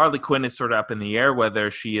 Harley Quinn is sort of up in the air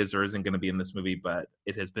whether she is or isn't going to be in this movie, but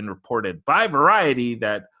it has been reported by Variety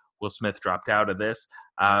that Will Smith dropped out of this,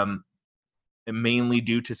 mainly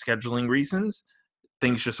due to scheduling reasons.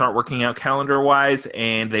 Things just aren't working out calendar-wise,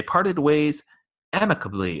 and they parted ways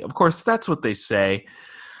amicably. Of course, that's what they say.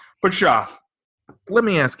 But Shaw, let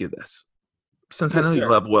me ask you this. Since Yes, I know sir. you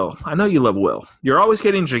love Will. I know you love Will. You're always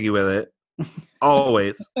getting jiggy with it.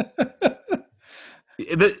 Always.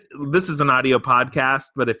 This is an audio podcast,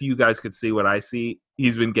 but if you guys could see what I see,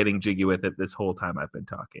 he's been getting jiggy with it this whole time I've been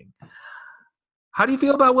talking. How do you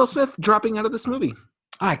feel about Will Smith dropping out of this movie?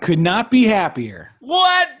 I could not be happier.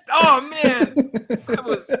 What? Oh, man.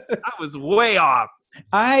 I was way off.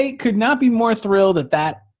 I could not be more thrilled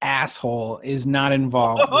that asshole is not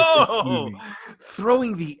involved with this movie.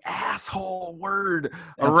 Throwing the asshole word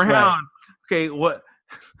That's around. right. Okay, what?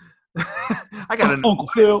 I got an Uncle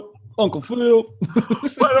Phil. Why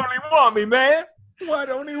don't he want me, man? Why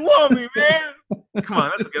don't he want me, man? Come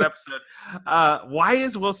on, that's a good episode. Why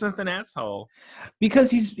is Will Smith an asshole?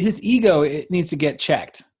 Because his ego, it needs to get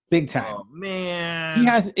checked big time. Oh, man. He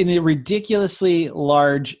has a ridiculously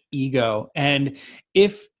large ego, and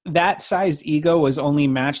if that sized ego was only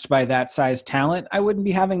matched by that sized talent, I wouldn't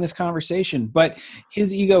be having this conversation. But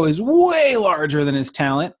his ego is way larger than his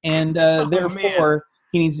talent, and therefore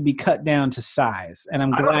he needs to be cut down to size. And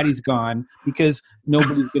I'm glad he's gone because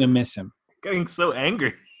nobody's going to miss him. Getting so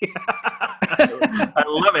angry. I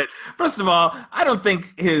love it. First of all, I don't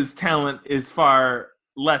think his talent is far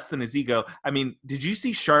less than his ego. I mean, did you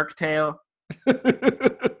see Shark Tale?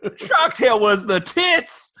 Shark Tale was the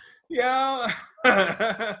tits. Yeah.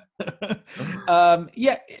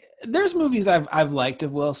 Yeah, there's movies I've liked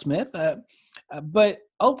of Will Smith, but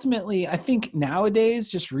ultimately, I think nowadays,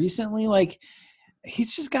 just recently, like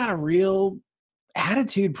he's just got a real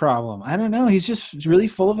attitude problem. I don't know. He's just really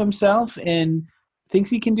full of himself and thinks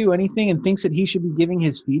he can do anything and thinks that he should be giving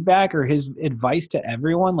his feedback or his advice to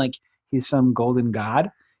everyone like he's some golden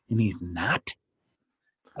god, and he's not.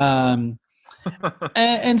 And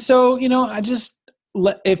so, you know,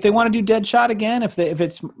 if they want to do Deadshot again, if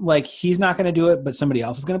it's like he's not going to do it, but somebody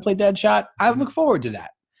else is going to play Deadshot, I look forward to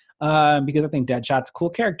that because I think Deadshot's a cool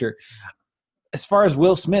character. As far as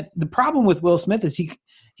Will Smith, the problem with Will Smith is he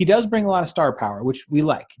does bring a lot of star power, which we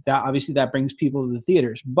like. That obviously that brings people to the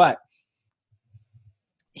theaters, but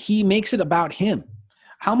he makes it about him.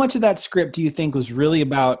 How much of that script do you think was really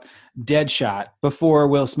about Deadshot before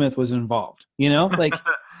Will Smith was involved? You know, like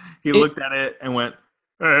he looked at it and went,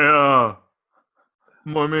 "Hey,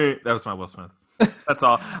 more me." That was my Will Smith. That's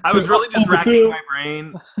all. I was really just racking my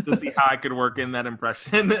brain to see how I could work in that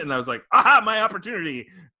impression, and I was like, "Aha, my opportunity!"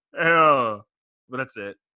 But that's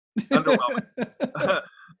it. Underwhelming.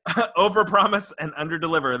 Overpromise and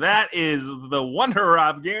underdeliver. That is the Wonder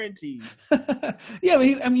Rob guarantee. Yeah, but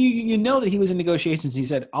you know that he was in negotiations. He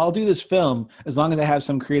said, "I'll do this film as long as I have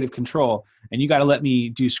some creative control, and you got to let me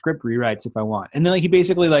do script rewrites if I want." And then, like, he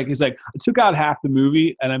basically he's like, "I took out half the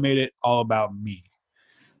movie and I made it all about me."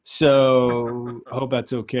 So I hope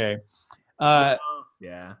that's okay.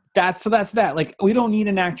 Yeah. That's that. Like, we don't need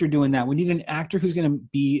an actor doing that. We need an actor who's going to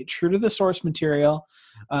be true to the source material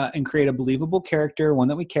and create a believable character, one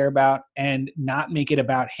that we care about, and not make it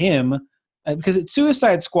about him. Because it's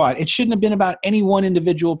Suicide Squad. It shouldn't have been about any one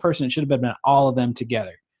individual person. It should have been about all of them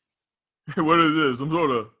together. What is this? Some sort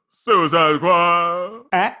of Suicide Squad?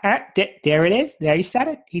 There it is. There, you said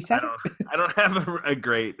it. He said it. I don't have a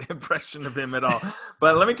great impression of him at all.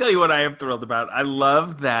 But let me tell you what I am thrilled about. I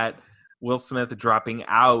love that Will Smith dropping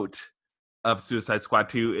out of Suicide Squad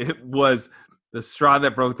 2. It was the straw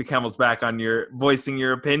that broke the camel's back on your voicing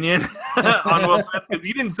your opinion on Will Smith, because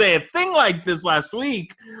you didn't say a thing like this last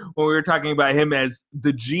week when we were talking about him as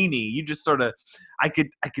the genie. You just sort of, I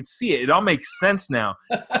could see it. It all makes sense now.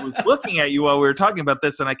 I was looking at you while we were talking about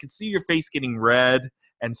this, and I could see your face getting red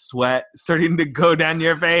and sweat starting to go down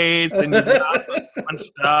your face, and your mouth was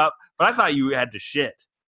punched up. But I thought you had to shit.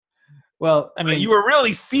 Well, I mean, you were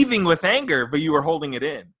really seething with anger, but you were holding it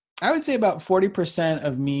in. I would say about 40%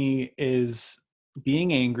 of me is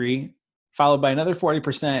being angry, followed by another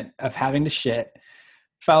 40% of having to shit,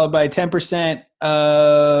 followed by 10%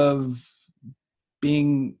 of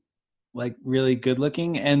being like really good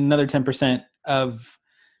looking, and another 10% of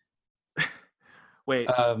wait.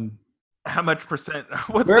 How much percent?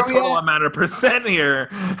 What's Where the total amount of percent here?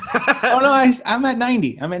 Oh no, I'm at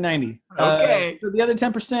 90. I'm at 90. Okay. So the other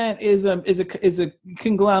 10% is a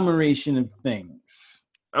conglomeration of things.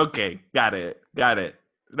 Okay, got it.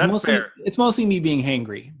 That's mostly, fair. It's mostly me being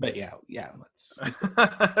hangry, but yeah. Let's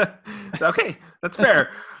Okay, that's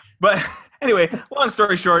fair. But anyway, long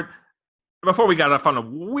story short, before we got off on a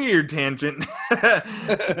weird tangent,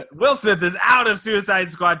 Will Smith is out of Suicide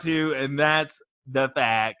Squad 2, and that's the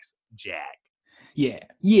facts, Jack.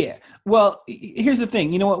 Yeah. Well, here's the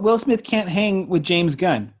thing. You know what? Will Smith can't hang with James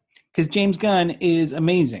Gunn because James Gunn is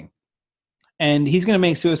amazing. And he's going to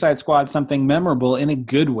make Suicide Squad something memorable in a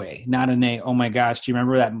good way, not in a, oh my gosh, do you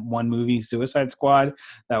remember that one movie, Suicide Squad,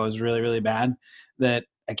 that was really, really bad, that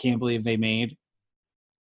I can't believe they made?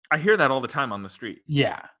 I hear that all the time on the street.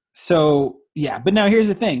 Yeah. So, yeah. But now here's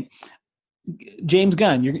the thing. James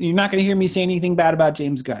Gunn, you're not going to hear me say anything bad about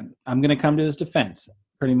James Gunn. I'm going to come to his defense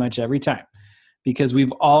pretty much every time. Because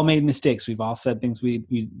we've all made mistakes. We've all said things we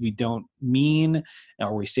don't mean,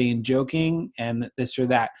 or we say in joking, and this or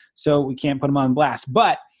that. So we can't put him on blast.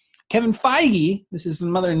 But Kevin Feige, this is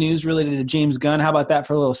some other news related to James Gunn. How about that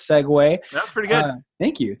for a little segue? That was pretty good.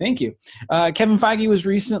 Thank you. Kevin Feige was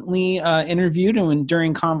recently interviewed, and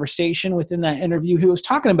during conversation within that interview, he was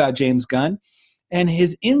talking about James Gunn and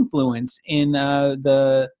his influence in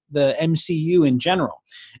the MCU in general.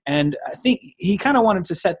 And I think he kind of wanted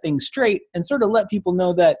to set things straight and sort of let people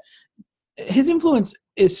know that his influence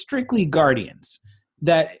is strictly Guardians,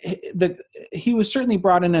 that he was certainly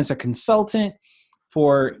brought in as a consultant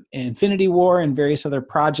for Infinity War and various other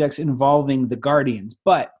projects involving the Guardians.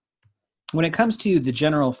 But when it comes to the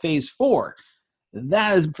general Phase 4,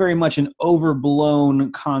 that is very much an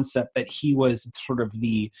overblown concept that he was sort of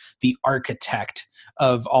the architect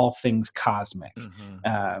of all things cosmic.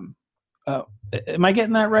 Mm-hmm. Am I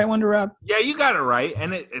getting that right, Wonder Rob? Yeah, you got it right,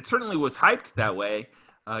 and it certainly was hyped that way.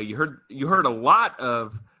 You heard a lot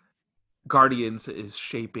of Guardians is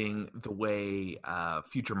shaping the way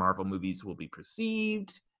future Marvel movies will be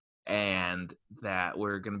perceived, and that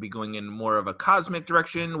we're going to be going in more of a cosmic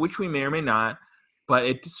direction, which we may or may not. But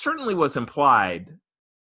it certainly was implied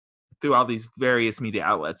through all these various media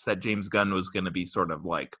outlets that James Gunn was going to be sort of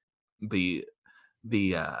like the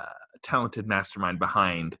talented mastermind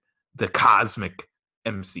behind the cosmic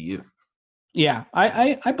MCU. Yeah,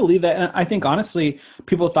 I believe that. And I think, honestly,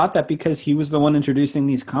 people thought that because he was the one introducing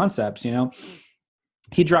these concepts, you know.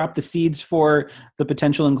 He dropped the seeds for the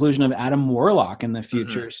potential inclusion of Adam Warlock in the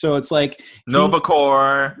future. Mm-hmm. So it's like... Nova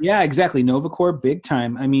Corps. Yeah, exactly. Nova Corps, big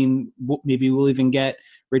time. I mean, maybe we'll even get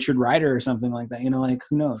Richard Rider or something like that. You know, like,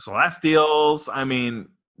 who knows? Celestials. I mean,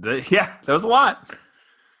 there was a lot.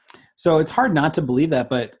 So it's hard not to believe that,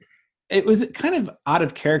 but it was kind of out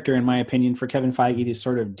of character, in my opinion, for Kevin Feige to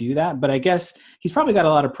sort of do that. But I guess he's probably got a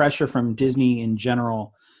lot of pressure from Disney in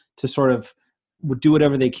general to sort of do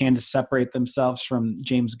whatever they can to separate themselves from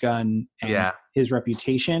James Gunn and his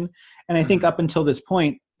reputation. And I think up until this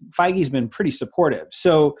point, Feige's been pretty supportive.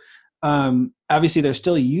 So obviously they're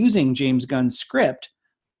still using James Gunn's script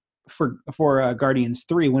for Guardians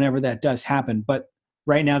 3 whenever that does happen. But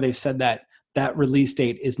right now they've said that release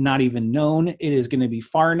date is not even known. It is going to be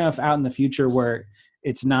far enough out in the future where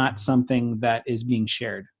it's not something that is being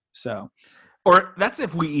shared. So, or that's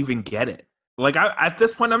if we even get it. Like at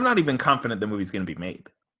this point, I'm not even confident the movie's going to be made.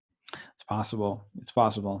 It's possible.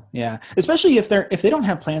 Yeah. Especially if they don't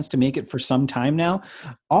have plans to make it for some time now.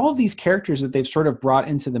 All of these characters that they've sort of brought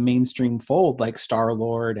into the mainstream fold, like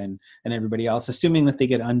Star-Lord and everybody else, assuming that they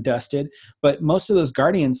get undusted. But most of those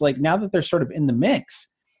Guardians, like now that they're sort of in the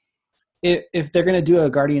mix, if they're going to do a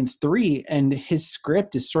Guardians 3 and his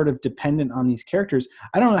script is sort of dependent on these characters,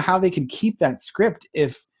 I don't know how they could keep that script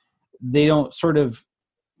if they don't sort of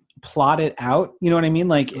plot it out. You know what I mean?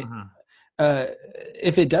 Like,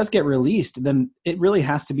 if it does get released, then it really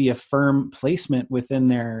has to be a firm placement within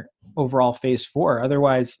their overall Phase 4.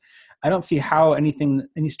 Otherwise, I don't see how any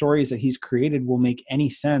stories that he's created will make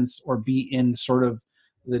any sense or be in sort of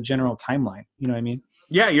the general timeline. You know what I mean?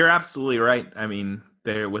 Yeah, you're absolutely right. I mean,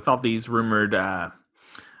 there with all these rumored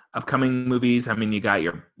upcoming movies, I mean, you got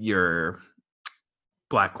your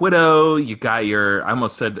Black Widow, you got I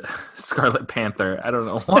almost said Scarlet Panther. I don't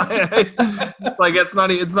know why. Like it's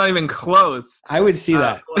not even close. I would see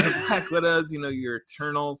that. Black Widows, your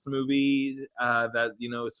Eternals movie that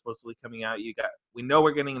is supposedly coming out. We know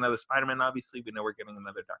we're getting another Spider-Man. Obviously, we know we're getting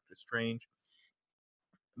another Doctor Strange.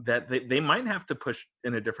 That they might have to push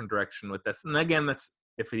in a different direction with this. And again, that's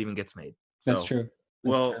if it even gets made. So, that's true.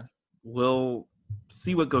 We'll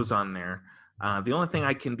see what goes on there. The only thing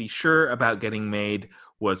I can be sure about getting made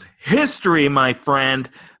was history, my friend,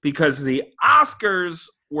 because the Oscars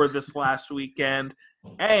were this last weekend,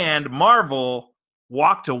 and Marvel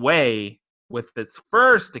walked away with its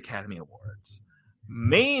first Academy Awards,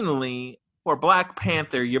 mainly for Black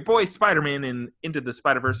Panther. Your boy Spider-Man in Into the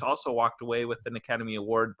Spider-Verse also walked away with an Academy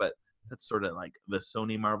Award, but that's sort of like the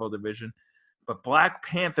Sony Marvel division. But Black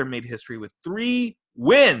Panther made history with 3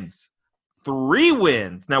 wins 3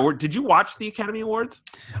 wins. Now, did you watch the Academy Awards?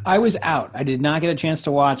 I was out. I did not get a chance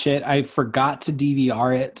to watch it. I forgot to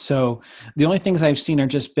DVR it. So the only things I've seen are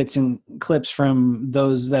just bits and clips from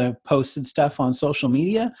those that have posted stuff on social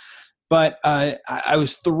media. But I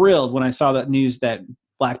was thrilled when I saw that news that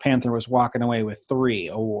Black Panther was walking away with 3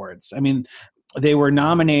 awards. I mean, they were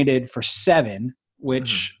nominated for 7,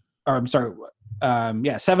 which, or I'm sorry,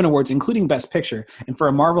 7 awards, including Best Picture. And for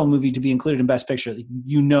a Marvel movie to be included in Best Picture,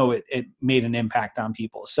 it made an impact on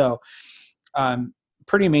people. So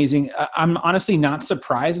pretty amazing. I'm honestly not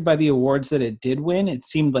surprised by the awards that it did win. It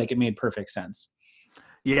seemed like it made perfect sense.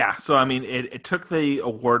 Yeah, so I mean, it took the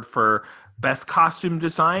award for Best Costume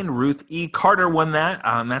Design. Ruth E. Carter won that.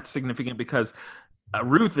 That's significant because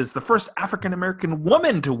Ruth is the first African-American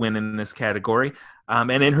woman to win in this category. And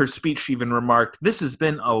in her speech, she even remarked, "This has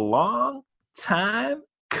been a long time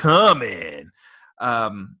coming."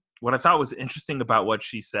 What I thought was interesting about what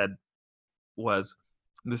she said was,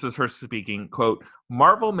 this is her speaking, quote,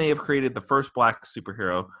 "Marvel may have created the first Black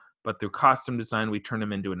superhero, but through costume design, we turned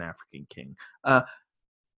him into an African king."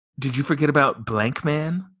 Did you forget about Blank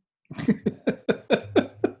Man?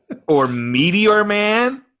 Or Meteor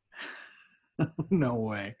Man? No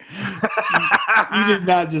way. You did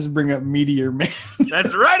not just bring up Meteor Man.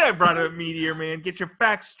 That's right, I brought up Meteor Man. Get your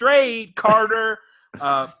facts straight, Carter.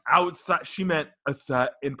 Outside, she meant aside,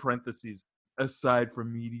 in parentheses, aside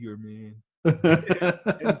from Meteor Man.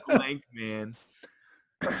 And Blank Man.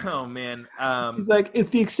 Oh, man. He's like,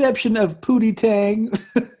 it's the exception of Pootie Tang.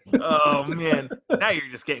 Oh, man. Now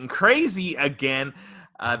you're just getting crazy again.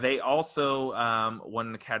 They also won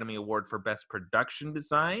an Academy Award for Best Production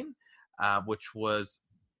Design, which was,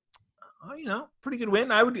 pretty good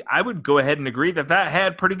win. I would go ahead and agree that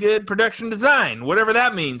had pretty good production design, whatever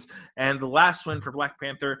that means. And the last win for Black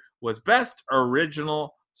Panther was Best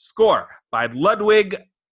Original Score by Ludwig.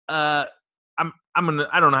 I don't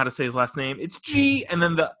know how to say his last name. It's G and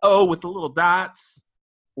then the O with the little dots.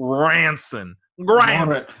 Goranson.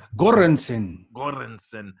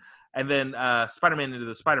 And then Spider-Man Into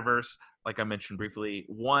the Spider-Verse, like I mentioned briefly,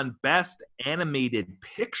 won Best Animated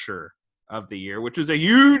Picture of the year, which is a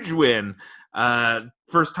huge win.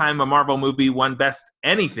 First time a Marvel movie won Best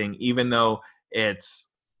Anything, even though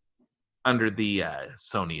it's under the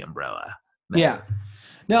Sony umbrella. Yeah.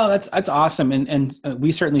 No, that's awesome. And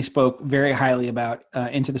we certainly spoke very highly about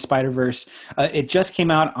Into the Spider-Verse. It just came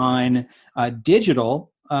out on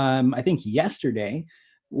digital, I think yesterday,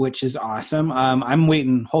 which is awesome. I'm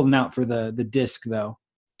holding out for the disc though.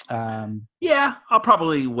 Yeah, I'll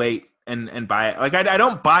probably wait and buy it. Like I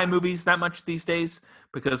don't buy movies that much these days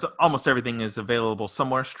because almost everything is available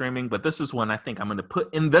somewhere streaming, but this is one I think I'm going to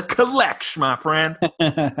put in the collection, my friend.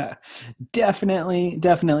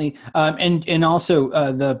 Definitely. And also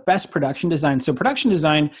the Best Production Design. So production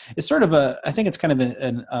design is sort of I think it's kind of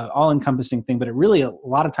an all-encompassing thing, but it really a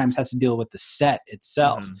lot of times has to deal with the set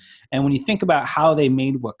itself. Mm-hmm. And when you think about how they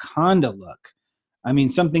made Wakanda look, I mean,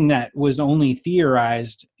 something that was only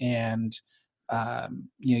theorized and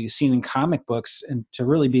you've seen in comic books, and to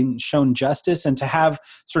really be shown justice and to have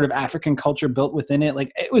sort of African culture built within it, like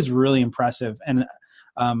it was really impressive. And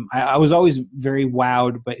I was always very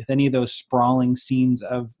wowed by any of those sprawling scenes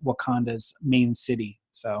of Wakanda's main city.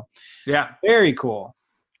 So yeah, very cool.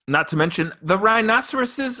 Not to mention the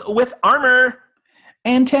rhinoceroses with armor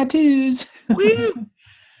and tattoos. Woo!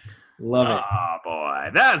 Love it. Oh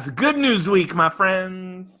boy, that's good news week, my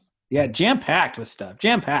friends. Yeah, jam-packed with stuff.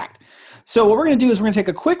 Jam-packed. So what we're going to do is we're going to take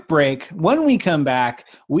a quick break. When we come back,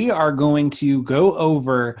 we are going to go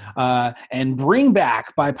over and bring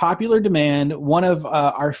back, by popular demand, one of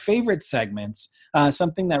our favorite segments,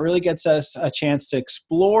 something that really gets us a chance to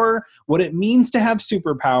explore what it means to have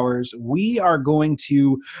superpowers. We are going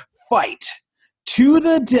to fight to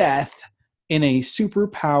the death in a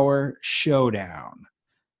superpower showdown.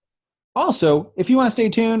 Also, if you want to stay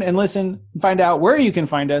tuned and listen and find out where you can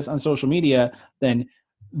find us on social media, then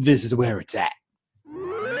this is where it's at.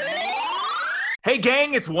 Hey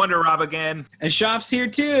gang, it's Wonder Rob again. And Shoff's here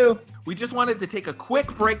too. We just wanted to take a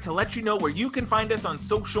quick break to let you know where you can find us on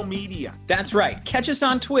social media. That's right. Catch us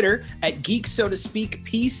on Twitter at Geek So To Speak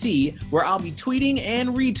PC, where I'll be tweeting and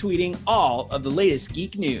retweeting all of the latest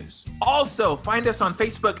geek news. Also, find us on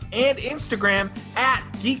Facebook and Instagram at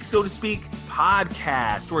Geek So To Speak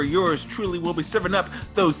Podcast, where yours truly will be serving up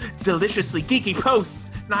those deliciously geeky posts,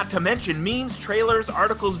 not to mention memes, trailers,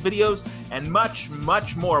 articles, videos, and much,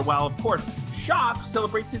 much more. While, of course, Shoff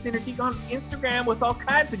celebrates his inner geek on Instagram with all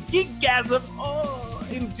kinds of geekgasm,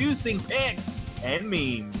 inducing pics. and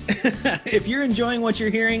memes. If you're enjoying what you're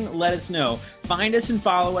hearing, let us know. Find us and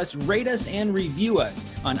follow us, rate us and review us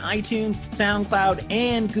on iTunes, SoundCloud,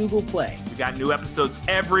 and Google Play. We got new episodes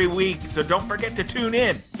every week, so don't forget to tune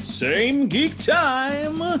in. Same geek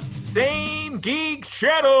time. Same Geek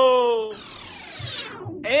Channel.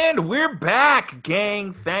 And we're back,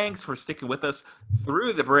 gang. Thanks for sticking with us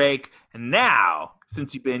through the break. And now,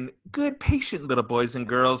 since you've been good, patient little boys and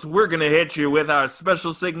girls, we're going to hit you with our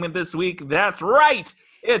special segment this week. That's right.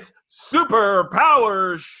 It's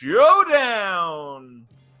Superpower Showdown.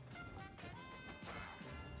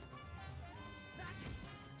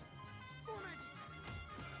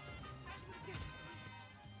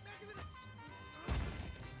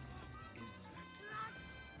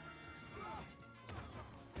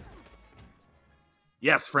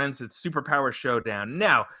 Yes, friends, it's Superpower Showdown.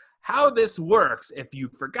 Now, how this works, if you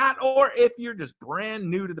forgot or if you're just brand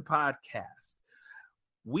new to the podcast,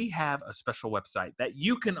 we have a special website that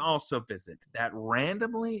you can also visit that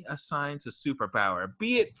randomly assigns a superpower,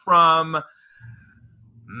 be it from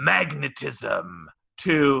magnetism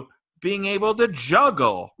to being able to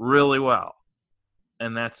juggle really well.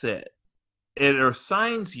 And that's it. It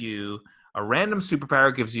assigns you a random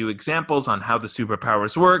superpower, gives you examples on how the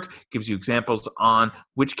superpowers work, gives you examples on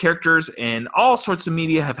which characters in all sorts of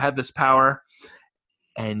media have had this power.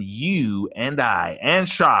 And you and I and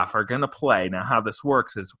Shoff are going to play. Now, how this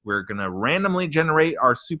works is we're going to randomly generate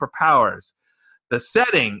our superpowers. The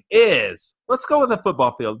setting is, let's go with a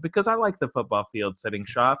football field because I like the football field setting,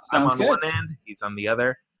 Shoff. I'm on one end, he's on the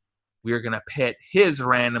other. We're going to pit his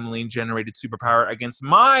randomly generated superpower against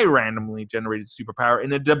my randomly generated superpower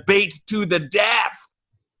in a debate to the death.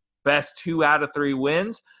 Best 2 out of 3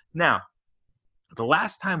 wins. Now, the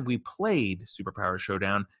last time we played Superpower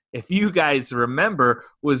Showdown, if you guys remember,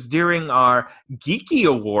 was during our Geeky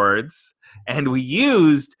Awards, and we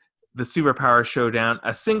used the Superpower Showdown,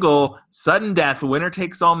 a single sudden death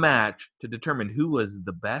winner-takes-all match to determine who was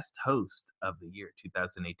the best host of the year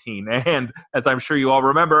 2018. And as I'm sure you all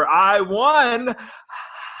remember, I won.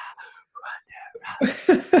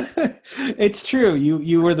 It's true.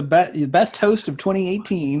 You were the best host of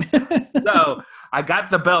 2018. So I got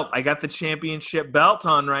the belt. I got the championship belt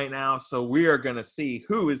on right now. So we are going to see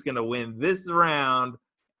who is going to win this round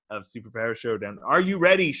of Superpower Showdown. Are you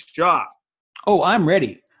ready, Shaw? Oh, I'm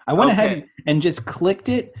ready. I went ahead and just clicked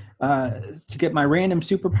it to get my random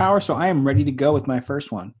superpower, so I am ready to go with my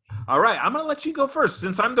first one. All right, I'm going to let you go first.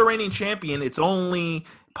 Since I'm the reigning champion, it's only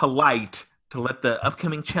polite to let the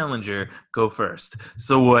upcoming challenger go first.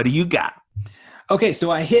 So what do you got? Okay, so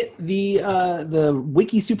I hit the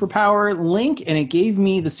Wiki superpower link, and it gave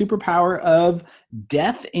me the superpower of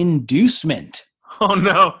death inducement. Oh,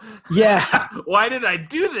 no. Yeah. Why did I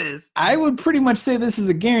do this? I would pretty much say this is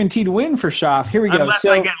a guaguaranteed win for Shoff. Here we go. Unless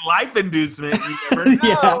I get life inducement, you never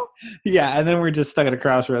know. Yeah, and then we're just stuck at a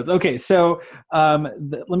crossroads. Okay, so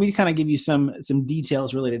let me kind of give you some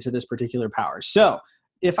details related to this particular power. So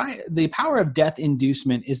the power of death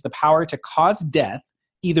inducement is the power to cause death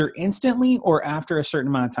either instantly or after a certain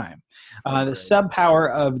amount of time. The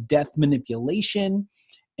subpower of death manipulation,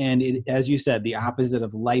 and it, as you said, the opposite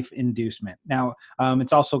of life inducement. Now,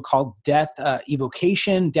 it's also called death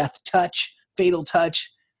evocation, death touch, fatal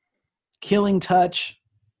touch, killing touch,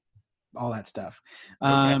 all that stuff.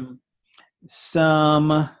 Let's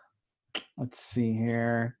see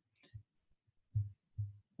here.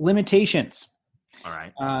 Limitations. All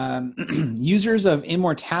right. Users of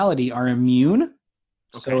immortality are immune.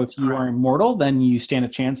 So if you are immortal, then you stand a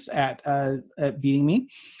chance at beating me.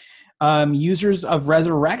 Users of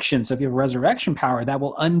resurrection. So if you have resurrection power, that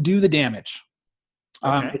will undo the damage.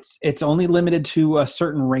 It's only limited to a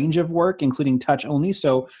certain range of work, including touch only.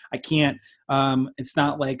 So I can't. It's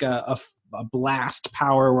not like a blast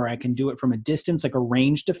power where I can do it from a distance, like a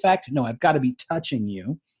ranged effect. No, I've got to be touching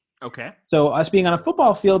you. Okay. So us being on a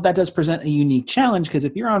football field, that does present a unique challenge because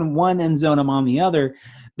if you're on one end zone, I'm on the other.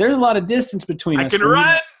 There's a lot of distance between us. I can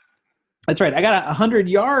run. That's right. I got 100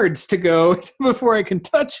 yards to go before I can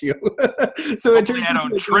touch you. So it turns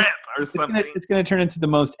into trip or something. It's going to turn into the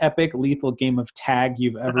most epic, lethal game of tag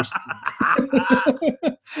you've ever seen.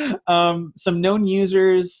 Some known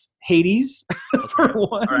users: Hades, for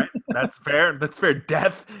one. All right, that's fair. That's fair.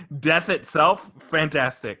 Death itself,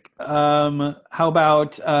 fantastic. How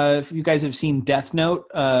about if you guys have seen Death Note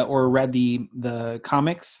or read the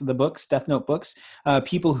comics, the books, Death Note books?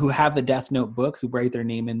 People who have the Death Note book who write their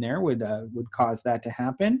name in there would cause that to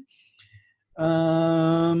happen.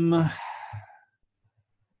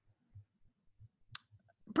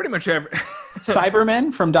 Pretty much every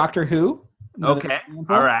Cybermen from Doctor Who. Okay.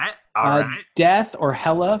 All right. Death or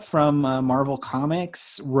Hela from Marvel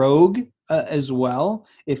Comics. Rogue as well.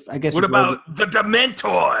 If I guess. What if we're- about the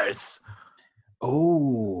Dementors?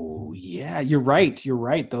 Oh yeah, you're right. You're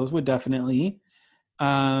right. Those would definitely.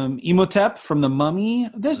 Imhotep from the Mummy.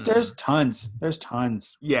 There's tons. There's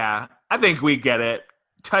tons. Yeah, I think we get it.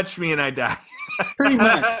 Touch me and I die. Pretty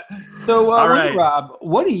much. So, All Wonder right. Rob,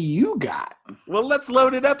 what do you got? Well, let's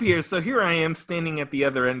load it up here. So here I am standing at the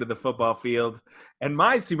other end of the football field, and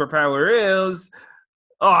my superpower is,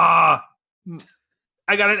 I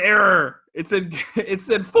got an error. It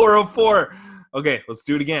said 404. Okay, let's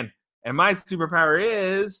do it again. And my superpower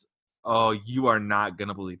is, you are not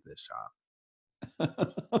gonna believe this, Shop.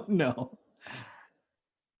 No.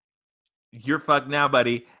 You're fucked now,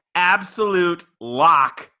 buddy. Absolute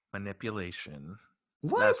lock manipulation.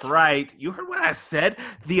 What? That's right. You heard what I said.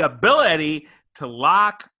 The ability to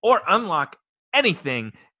lock or unlock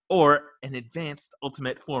anything, or an advanced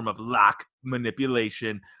ultimate form of lock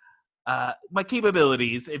manipulation. My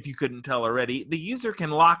capabilities, if you couldn't tell already, the user can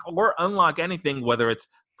lock or unlock anything, whether it's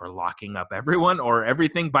for locking up everyone or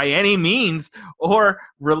everything by any means, or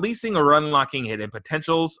releasing or unlocking hidden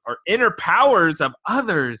potentials or inner powers of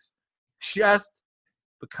others, just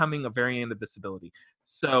becoming a variant of this ability.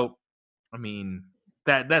 So, I mean,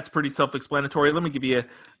 that's pretty self-explanatory. Let me give you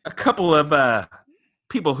a couple of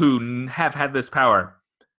people who have had this power.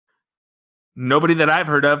 Nobody that I've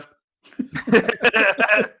heard of.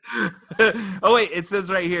 Oh wait, it says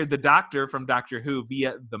right here the Doctor from Doctor Who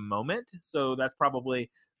via the Moment. So that's probably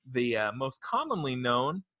the most commonly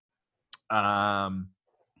known. The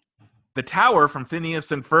Tower from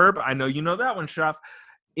Phineas and Ferb. I know you know that one, Schaff.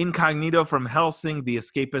 Incognito from Helsing. The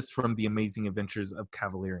Escapist from The Amazing Adventures of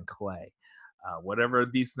Cavalier and Clay. Whatever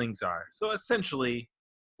these things are. So essentially,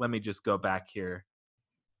 let me just go back here.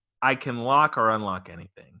 I can lock or unlock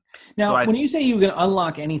anything. Now, So when you say you can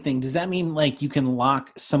unlock anything, does that mean like you can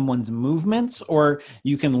lock someone's movements, or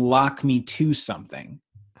you can lock me to something?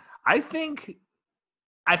 I think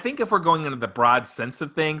if we're going into the broad sense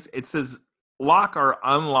of things, it says lock or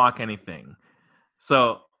unlock anything.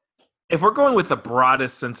 So if we're going with the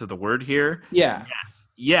broadest sense of the word here, Yeah.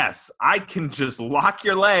 yes, I can just lock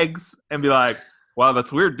your legs and be like, wow,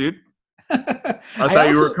 that's weird, dude. I thought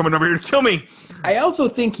you were coming over here to kill me. I also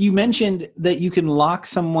think you mentioned that you can lock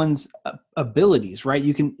someone's abilities, right?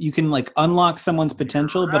 You can like unlock someone's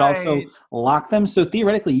potential, but also Right. lock them. So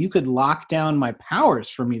theoretically, you could lock down my powers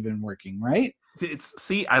from even working, right?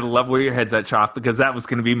 See, I love where your head's at, Choff, because that was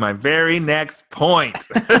going to be my very next point.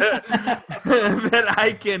 That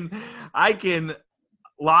I can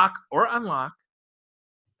lock or unlock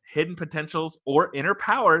hidden potentials or inner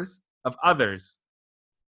powers of others.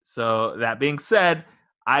 So that being said,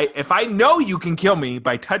 if I know you can kill me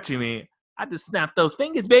by touching me, I just snap those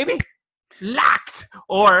fingers, baby. Locked.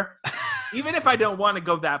 Or even if I don't want to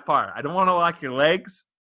go that far, I don't want to lock your legs.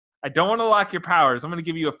 I don't want to lock your powers. I'm going to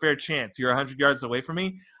give you a fair chance. You're 100 yards away from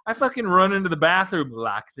me. I fucking run into the bathroom,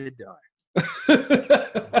 lock the door.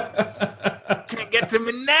 Can't get to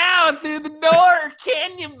me now through the door,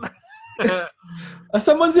 can you?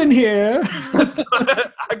 Someone's in here.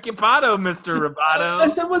 Occupado, Mr. Roboto.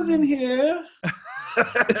 Someone's in here.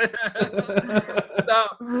 So,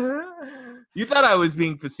 you thought I was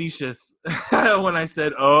being facetious when I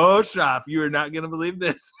said, "Oh, Shop, you are not going to believe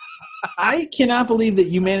this." I cannot believe that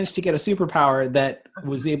you managed to get a superpower that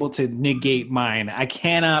was able to negate mine. I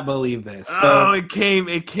cannot believe this. So it came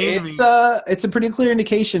to me. It's a pretty clear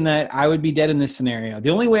indication that I would be dead in this scenario. The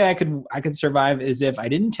only way I could survive is if I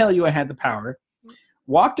didn't tell you I had the power,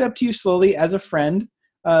 walked up to you slowly as a friend,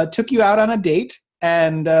 took you out on a date,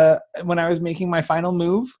 and when I was making my final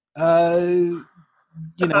move, and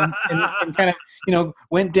kind of,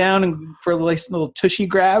 went down and for a little tushy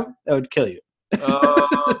grab, that would kill you.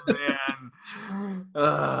 Oh man!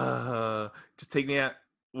 Just take me out.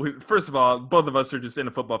 First of all, both of us are just in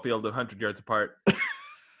a football field 100 yards apart.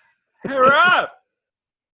 Hey, we're up.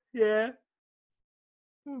 Yeah.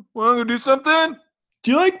 Want to do something?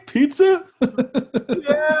 Do you like pizza?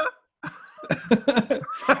 Yeah.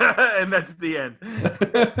 And that's the end.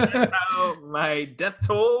 That's how my death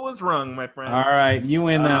toll was rung, my friend. All right, you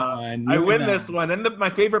win that one. I win this one. And my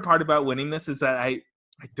favorite part about winning this is that I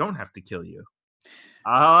don't have to kill you.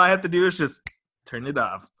 All I have to do is just turn it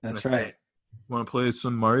off. That's right. Want to play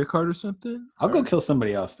some Mario Kart or something? I'll go kill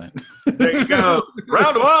somebody else then. There you go.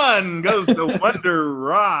 Round one goes to Wonder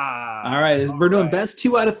Rob. All right, we're doing best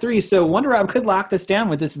 2 out of 3. So Wonder Rob could lock this down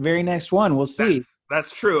with this very next one. We'll see.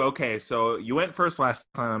 That's true. Okay, so you went first last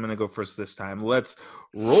time. I'm going to go first this time. Let's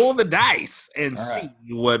roll the dice and see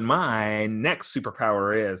what my next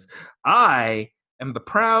superpower is. I am the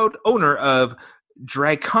proud owner of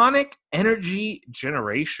Draconic Energy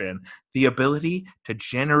Generation, the ability to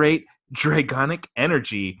generate Dragonic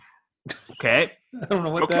energy. Okay. I don't know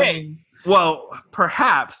what that Okay. means. Well,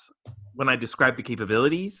 perhaps when I describe the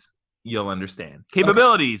capabilities, you'll understand.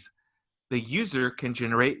 Capabilities. The user can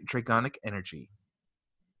generate dragonic energy.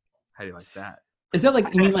 How do you like that? Is that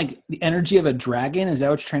like, you mean like the energy of a dragon? Is that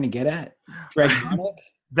what you're trying to get at? Dragonic?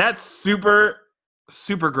 That's super,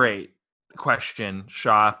 super great question,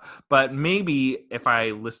 Shaf. But maybe if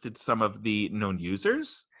I listed some of the known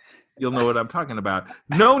users, you'll know what I'm talking about.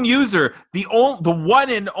 Known user, the one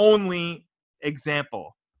and only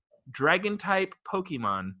example, dragon type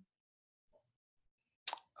Pokemon.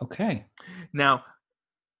 Okay. Now,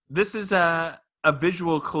 this is a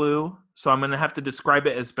visual clue, so I'm going to have to describe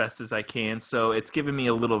it as best as I can. So it's giving me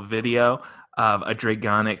a little video of a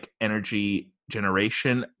dragonic energy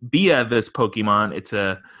generation via this Pokemon. It's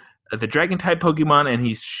the dragon type Pokemon, and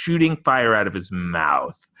he's shooting fire out of his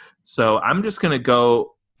mouth. So I'm just going to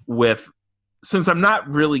go with, since I'm not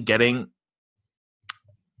really getting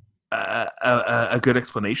a good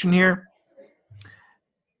explanation here,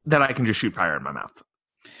 that I can just shoot fire in my mouth.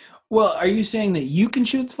 Well, are you saying that you can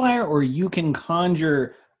shoot fire, or you can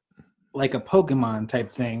conjure like a Pokemon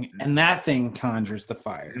type thing, and that thing conjures the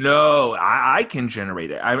fire? No, I can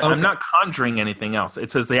generate it. I'm Okay. not conjuring anything else. It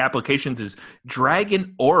says the applications is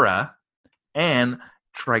Dragon Aura and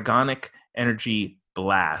Dragonic Energy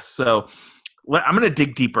Blast. So I'm going to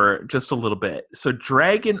dig deeper just a little bit. So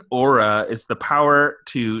Dragon Aura is the power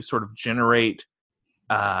to sort of generate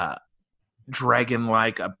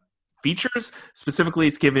dragon-like features. Specifically,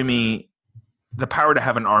 it's giving me the power to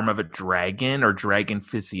have an arm of a dragon or dragon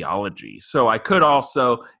physiology. So I could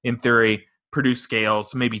also, in theory, produce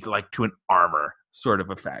scales, maybe like to an armor sort of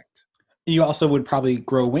effect. You also would probably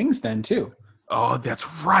grow wings then too. Oh,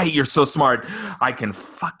 that's right. You're so smart. I can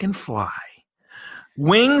fucking fly.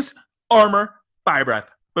 Wings, armor, fire breath.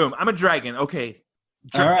 Boom. I'm a dragon. Okay.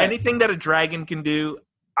 All right. Anything that a dragon can do,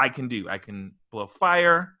 I can do. I can blow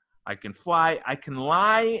fire. I can fly. I can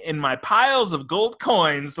lie in my piles of gold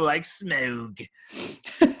coins like Smoog.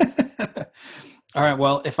 All right.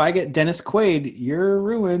 Well, if I get Dennis Quaid, you're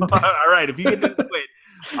ruined. All right. If you get this way,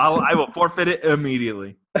 I will forfeit it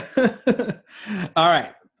immediately. All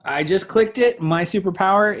right. I just clicked it. My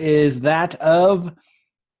superpower is that of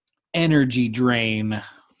energy drain.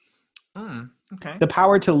 Okay. The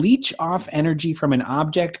power to leech off energy from an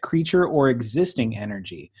object, creature, or existing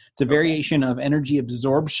energy. It's a variation of energy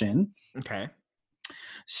absorption. Okay.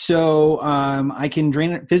 So I can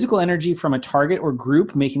drain physical energy from a target or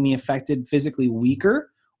group, making the affected physically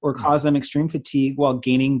weaker or cause them extreme fatigue while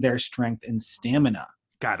gaining their strength and stamina.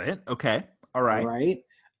 Got it. Okay. All right. All right.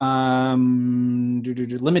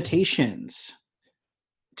 Limitations.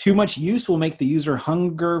 Too much use will make the user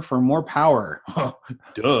hunger for more power.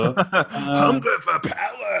 Duh. Hunger for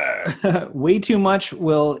power. Way too much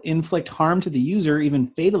will inflict harm to the user, even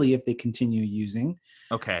fatally, if they continue using.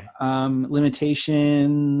 Okay.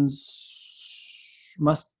 Limitations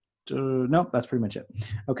must. Nope, that's pretty much it.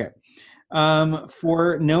 Okay.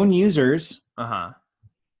 For known users. Uh-huh.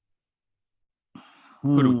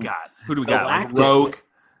 Who do we got? Who do we got? Like Galactus. Rogue.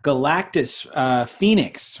 Galactus,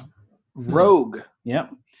 Phoenix, Rogue.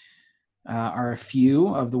 Yep. Are a few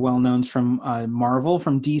of the well-knowns from Marvel.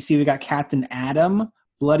 From DC, we got Captain Atom,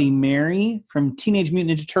 Bloody Mary. From Teenage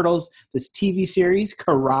Mutant Ninja Turtles, this TV series,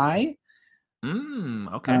 Karai,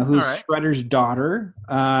 Okay. who's All right. Shredder's daughter.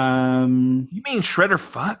 You mean Shredder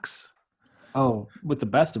fucks? Oh, with the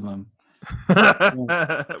best of them.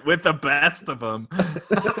 With the best of them.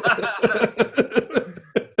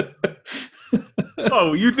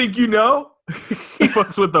 Oh, you think you know? He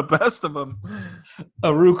fucks with the best of them.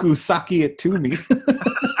 Aruku Saki it to me.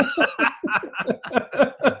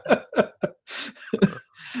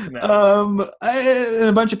 No.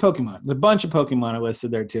 A bunch of Pokemon. A bunch of Pokemon are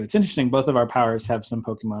listed there too. It's interesting. Both of our powers have some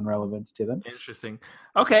Pokemon relevance to them. Interesting.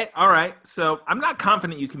 Okay. All right. So I'm not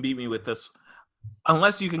confident you can beat me with this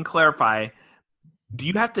unless you can clarify. Do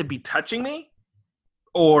you have to be touching me?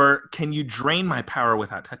 Or can you drain my power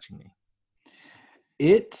without touching me?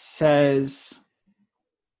 It says,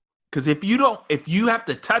 Because if you have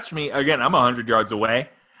to touch me, again, I'm 100 yards away.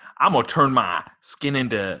 I'm going to turn my skin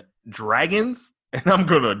into dragons, and I'm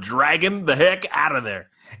going to dragon the heck out of there.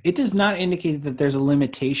 it does not indicate that there's a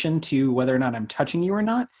limitation to whether or not I'm touching you or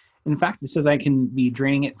not. In fact, it says I can be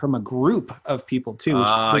draining it from a group of people too.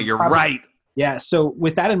 You're right. Yeah. So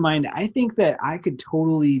with that in mind, I think that I could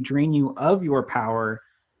totally drain you of your power,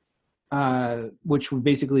 which would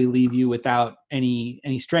basically leave you without any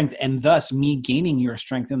strength, and thus me gaining your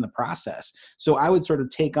strength in the process. So I would sort of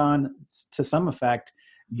take on, to some effect,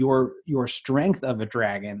 your strength of a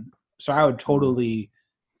dragon. So I would totally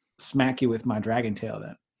smack you with my dragon tail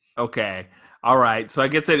then. Okay. All right. So I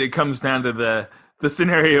guess that it comes down to the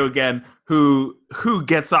scenario again, who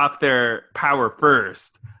gets off their power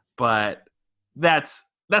first. But that's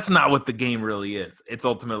not what the game really is. It's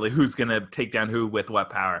ultimately who's going to take down who with what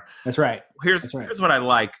power. That's right. Here's That's right. here's what I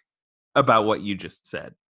like about what you just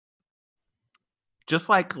said. Just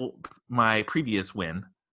like my previous win,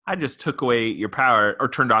 I just took away your power or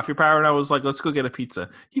turned off your power, and I was like, let's go get a pizza.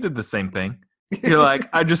 He did the same thing. You're like,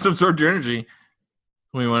 I just absorbed your energy.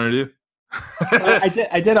 What do you want to do?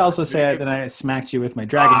 I did also say that I smacked you with my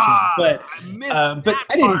dragon tail, but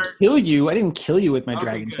I didn't kill you. I didn't kill you with my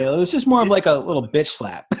dragon tail. It was just more of like a little bitch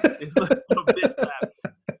slap. It's like a little bitch slap.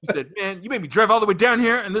 You said, man, you made me drive all the way down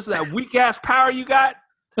here, and this is that weak ass power you got.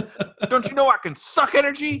 Don't you know I can suck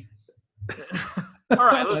energy? All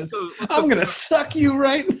right, let's go. I'm gonna suck you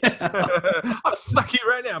right now. I'll suck you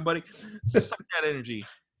right now, buddy. Suck that energy.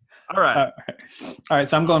 All right. All right.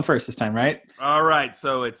 So I'm going first this time, right? All right.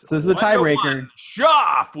 So this is the tiebreaker.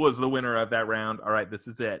 Shoff was the winner of that round. All right. This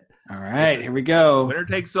is it. All right. Here we go. Winner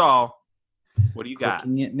takes all. What do you got?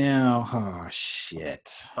 Clicking it now. Oh,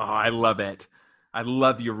 shit. Oh, I love it. I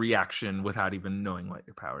love your reaction without even knowing what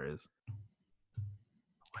your power is.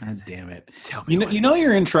 God damn it. Tell me. You know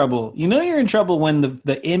you're in trouble. You know you're in trouble when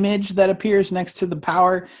the image that appears next to the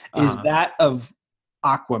power is that of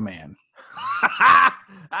Aquaman.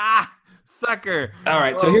 Sucker. All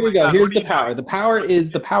right, so here we go. Here's the power. The power is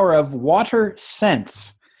the power of water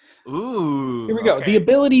sense. Ooh. Here we go. Okay. The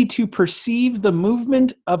ability to perceive the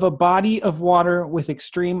movement of a body of water with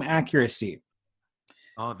extreme accuracy.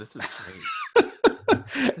 Oh, this is great.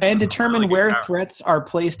 And determine really good where power. threats are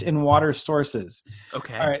placed in water sources.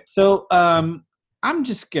 Okay. All right, so I'm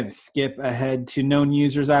just going to skip ahead to known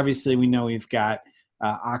users. Obviously, we know we've got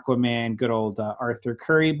Aquaman, good old Arthur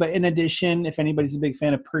Curry. But in addition, if anybody's a big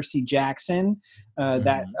fan of Percy Jackson,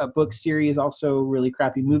 that book series, also a really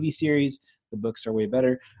crappy movie series. The books are way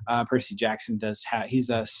better. Percy Jackson he's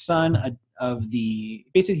a son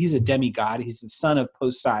basically he's a demigod. He's the son of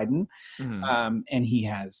Poseidon. And he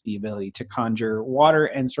has the ability to conjure water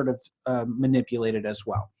and sort of manipulate it as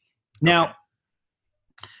well. Now,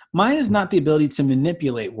 mine is not the ability to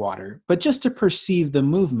manipulate water, but just to perceive the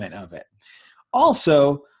movement of it.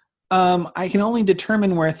 Also, I can only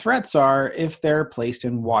determine where threats are if they're placed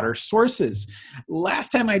in water sources.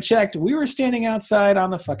 Last time I checked, we were standing outside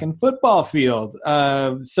on the fucking football field.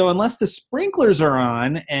 So unless the sprinklers are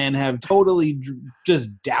on and have totally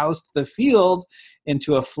just doused the field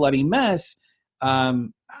into a floody mess, I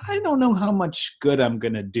don't know how much good I'm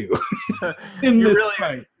going to do in this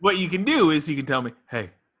fight. What you can do is you can tell me,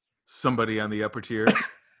 hey, somebody on the upper tier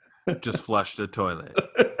just flushed a toilet.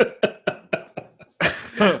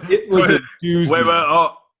 It was a doozy. Wait,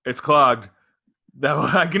 oh, it's clogged. Now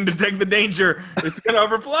I can detect the danger. It's going to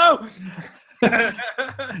overflow. Hey,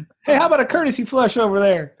 how about a courtesy flush over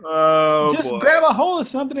there? Oh, Just boy. grab a hold of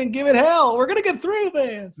something and give it hell. We're going to get through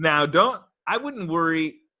this. Now, I wouldn't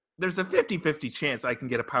worry. There's a 50-50 chance I can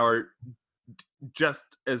get a power just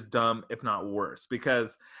as dumb, if not worse,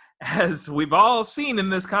 because as we've all seen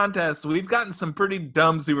in this contest, we've gotten some pretty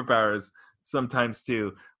dumb superpowers sometimes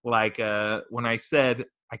too. Like when I said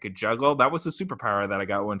I could juggle, that was a superpower that I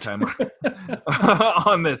got one time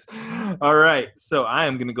on this. All right, so I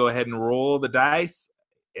am going to go ahead and roll the dice.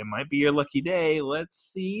 It might be your lucky day. Let's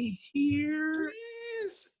see here.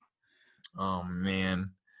 Please. Oh,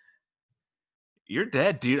 man. You're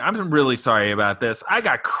dead, dude. I'm really sorry about this. I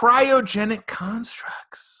got cryogenic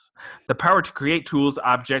constructs. The power to create tools,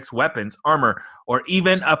 objects, weapons, armor, or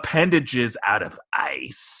even appendages out of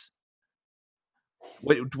ice.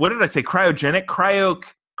 What did I say? Cryogenic?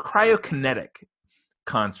 Cryokinetic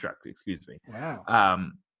construct, excuse me. Wow.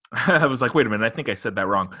 I was like, wait a minute, I think I said that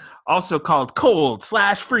wrong. Also called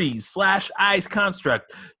cold/freeze/ice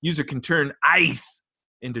construct. User can turn ice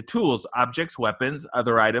into tools, objects, weapons,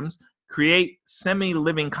 other items, create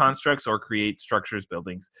semi-living constructs, or create structures,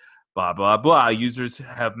 buildings, blah, blah, blah. Users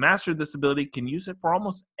have mastered this ability, can use it for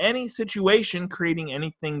almost any situation, creating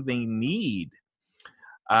anything they need.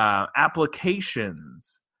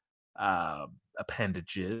 Applications,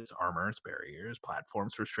 appendages, armors, barriers,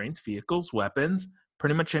 platforms, restraints, vehicles, weapons,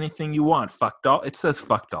 pretty much anything you want. Fuck doll. It says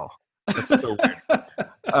fuck doll. That's so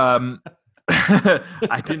weird.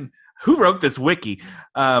 Who wrote this wiki?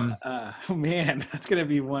 Man, that's going to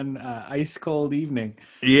be one ice cold evening.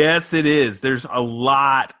 Yes, it is. There's a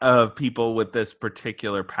lot of people with this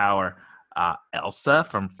particular power. Elsa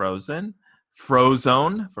from Frozen.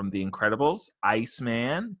 Frozone from The Incredibles,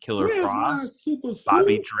 Iceman, Killer Frost,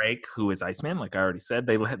 Bobby Drake, who is Iceman, like I already said.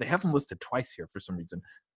 They have him listed twice here for some reason.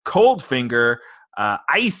 Coldfinger,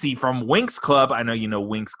 Icy from Winx Club. I know you know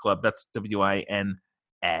Winx Club. That's Winx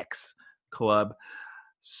X Club.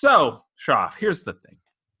 So, Shoff, here's the thing.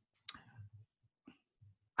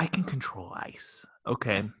 I can control ice.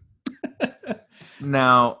 Okay.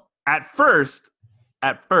 Now, at first,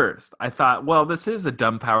 I thought, well, this is a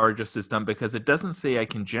dumb power, just as dumb, because it doesn't say I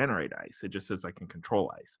can generate ice. It just says I can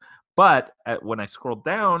control ice. But when I scrolled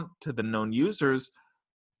down to the known users,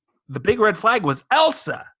 the big red flag was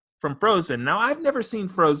Elsa from Frozen. Now, I've never seen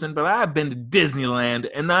Frozen, but I've been to Disneyland,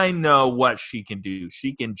 and I know what she can do.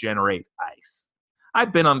 She can generate ice.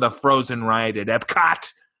 I've been on the Frozen ride at Epcot.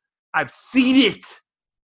 I've seen it.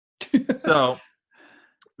 So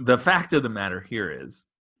the fact of the matter here is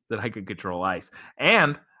that I could control ice.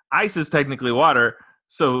 And ice is technically water.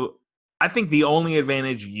 So I think the only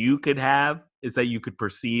advantage you could have is that you could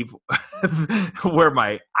perceive where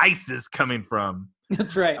my ice is coming from.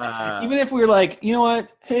 That's right. Even if we were like, you know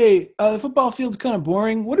what? Hey, the football field's kind of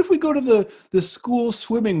boring. What if we go to the school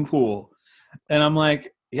swimming pool? And I'm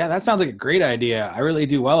like, yeah, that sounds like a great idea. I really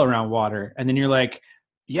do well around water. And then you're like,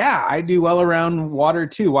 yeah, I do well around water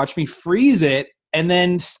too. Watch me freeze it and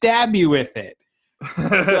then stab you with it.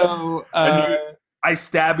 So I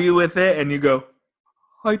stab you with it and you go,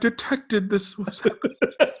 I detected this was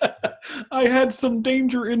I had some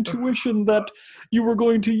danger intuition that you were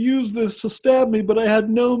going to use this to stab me, but I had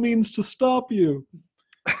no means to stop you.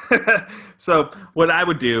 So what I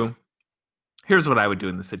would do, here's what I would do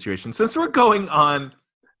in this situation. Since we're going on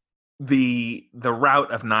the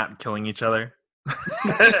route of not killing each other,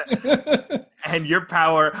 and your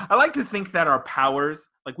power, I like to think that our powers,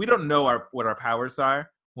 like we don't know what our powers are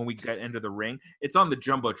when we get into the ring. It's on the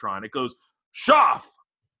Jumbotron. It goes, Shoff,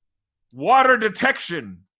 water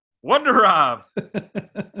detection, Wonderov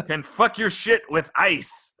can fuck your shit with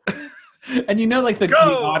ice. And you know, like the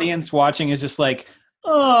audience watching is just like,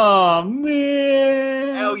 oh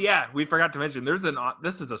man. Oh yeah, we forgot to mention this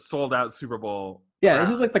is a sold out Super Bowl. Yeah, this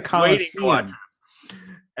is like the Coliseum.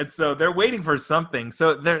 And so they're waiting for something.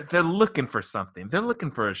 So they're looking for something. They're looking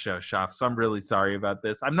for a show, Shoff. So I'm really sorry about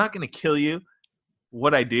this. I'm not going to kill you.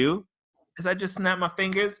 What I do is I just snap my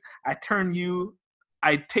fingers. I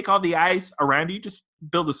take all the ice around you. Just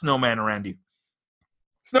build a snowman around you.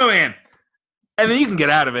 Snowman. And then you can get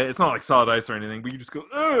out of it. It's not like solid ice or anything, but you just go,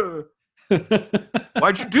 ugh.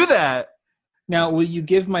 Why'd you do that? Now, will you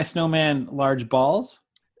give my snowman large balls?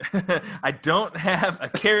 I don't have a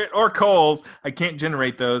carrot or coals. I can't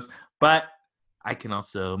generate those, but I can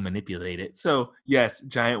also manipulate it. So, yes,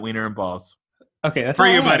 giant wiener and balls. Okay, that's for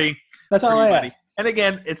all you, I buddy. asked. That's all I asked. And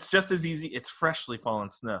again, it's just as easy. It's freshly fallen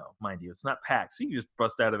snow, mind you. It's not packed, so you can just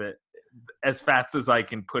bust out of it as fast as I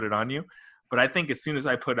can put it on you. But I think as soon as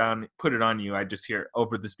I put it on you, I just hear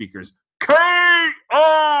over the speakers,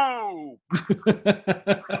 K.O.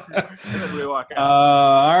 And then we walk out.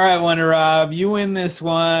 All right, Wonder Rob, you win this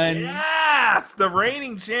one. Yes, the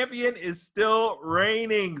reigning champion is still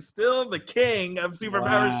reigning, still the king of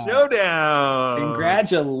Superpower Showdown.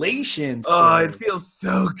 Congratulations. Oh, sir. it feels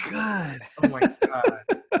so good. Oh my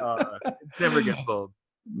god, it never gets old.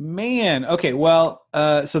 Man. Okay. Well,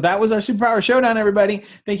 so that was our Superpower Showdown, everybody.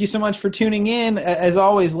 Thank you so much for tuning in. As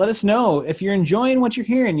always, let us know if you're enjoying what you're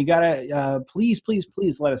hearing. You gotta, please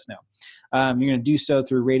let us know. You're going to do so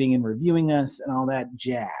through rating and reviewing us and all that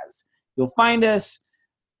jazz. You'll find us,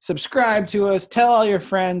 subscribe to us, tell all your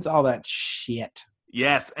friends, all that shit.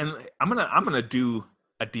 Yes. And I'm going to do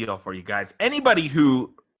a deal for you guys. Anybody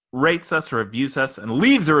who rates us or reviews us and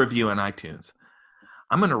leaves a review on iTunes,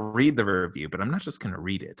 I'm going to read the review, but I'm not just going to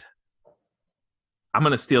read it. I'm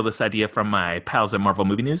going to steal this idea from my pals at Marvel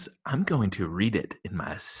Movie News. I'm going to read it in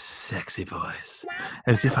my sexy voice,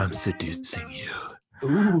 as if I'm seducing you.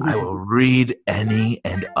 Ooh. I will read any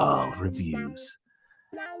and all reviews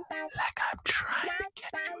like I'm trying to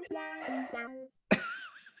get you in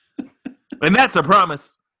bed. And that's a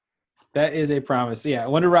promise. That is a promise. Yeah,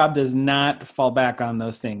 Wonder Rob does not fall back on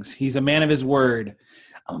those things. He's a man of his word.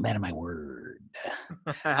 I'm a man of my word.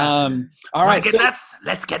 All right.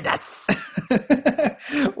 Let's get nuts.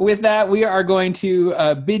 With that, we are going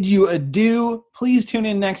to bid you adieu. Please tune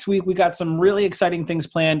in next week. We got some really exciting things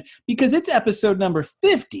planned because it's episode number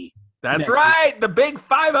 50. That's right. The big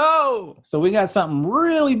 50. So we got something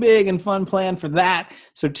really big and fun planned for that.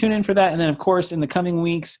 So tune in for that. And then, of course, in the coming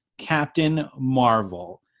weeks, Captain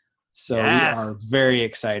Marvel. So yes. We are very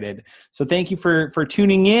excited. So thank you for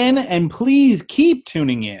tuning in, and please keep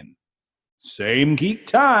tuning in. Same geek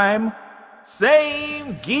time.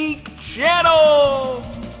 Same geek channel.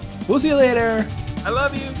 We'll see you later. I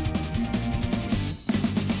love you.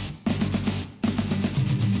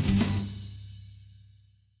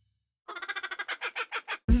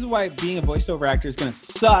 This is why being a voiceover actor is going to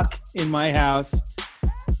suck in my house.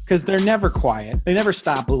 because they're never quiet. They never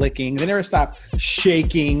stop licking. They never stop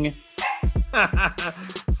shaking.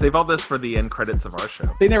 Save all this for the end credits of our show.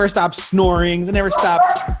 They never stop snoring. They never stop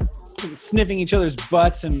sniffing each other's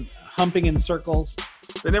butts and humping in circles.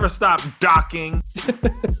 They never stop docking.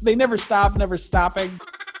 They never stop, never stopping.